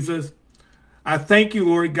of Jesus, I thank you,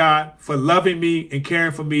 Lord God, for loving me and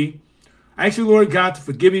caring for me. I ask you, Lord God, to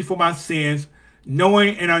forgive me for my sins,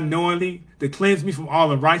 knowing and unknowingly, to cleanse me from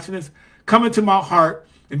all unrighteousness. Come into my heart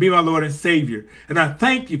and be my Lord and Savior. And I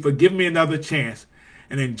thank you for giving me another chance.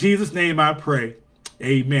 And in Jesus' name I pray,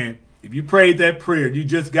 amen. If you prayed that prayer, you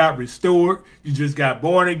just got restored, you just got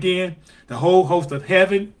born again. The whole host of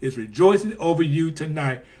heaven is rejoicing over you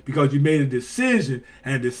tonight because you made a decision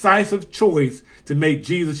and a decisive choice to make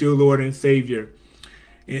Jesus your Lord and Savior.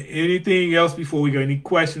 Anything else before we go? Any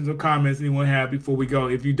questions or comments anyone have before we go?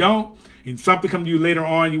 If you don't, and something comes to you later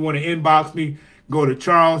on, you want to inbox me, go to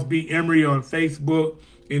Charles B. Emery on Facebook,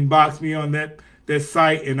 inbox me on that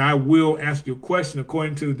site, and I will ask you a question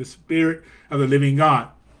according to the Spirit of the living God.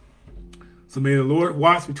 So may the Lord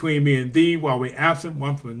watch between me and thee while we're absent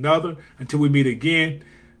one from another until we meet again.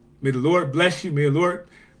 May the Lord bless you. May the Lord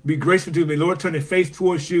be gracious to you. May the Lord turn his face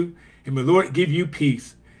towards you. And may the Lord give you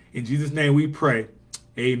peace. In Jesus' name we pray.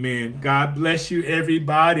 Amen. God bless you,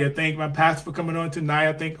 everybody. I thank my pastor for coming on tonight.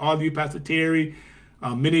 I thank all of you, Pastor Terry.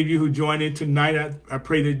 Many of you who joined in tonight, I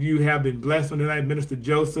pray that you have been blessed on tonight. Minister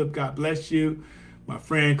Joseph, God bless you. My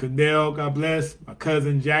friend Cornell, God bless. My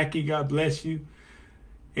cousin Jackie, God bless you.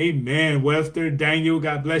 Amen. Webster, Daniel,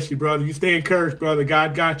 God bless you, brother. You stay encouraged, brother.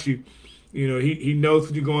 God got you. You know, he knows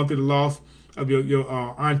what you're going through, the loss of your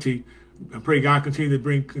auntie. I pray God continue to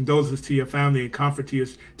bring condolences to your family and comfort to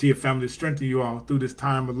your family, to strengthen you all through this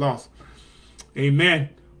time of loss. Amen.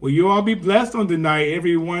 Well, you all be blessed on tonight.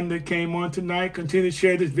 Everyone that came on tonight, continue to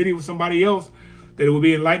share this video with somebody else that it will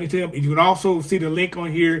be enlightening to them. And you can also see the link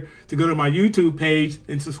on here to go to my YouTube page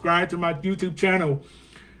and subscribe to my YouTube channel.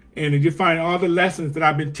 And you find all the lessons that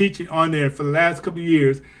I've been teaching on there for the last couple of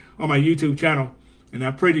years on my YouTube channel. And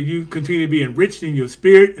I pray that you continue to be enriched in your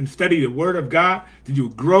spirit and study the Word of God, that you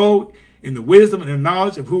grow in the wisdom and the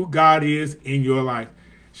knowledge of who God is in your life.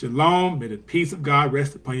 Shalom. May the peace of God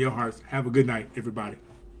rest upon your hearts. Have a good night, everybody.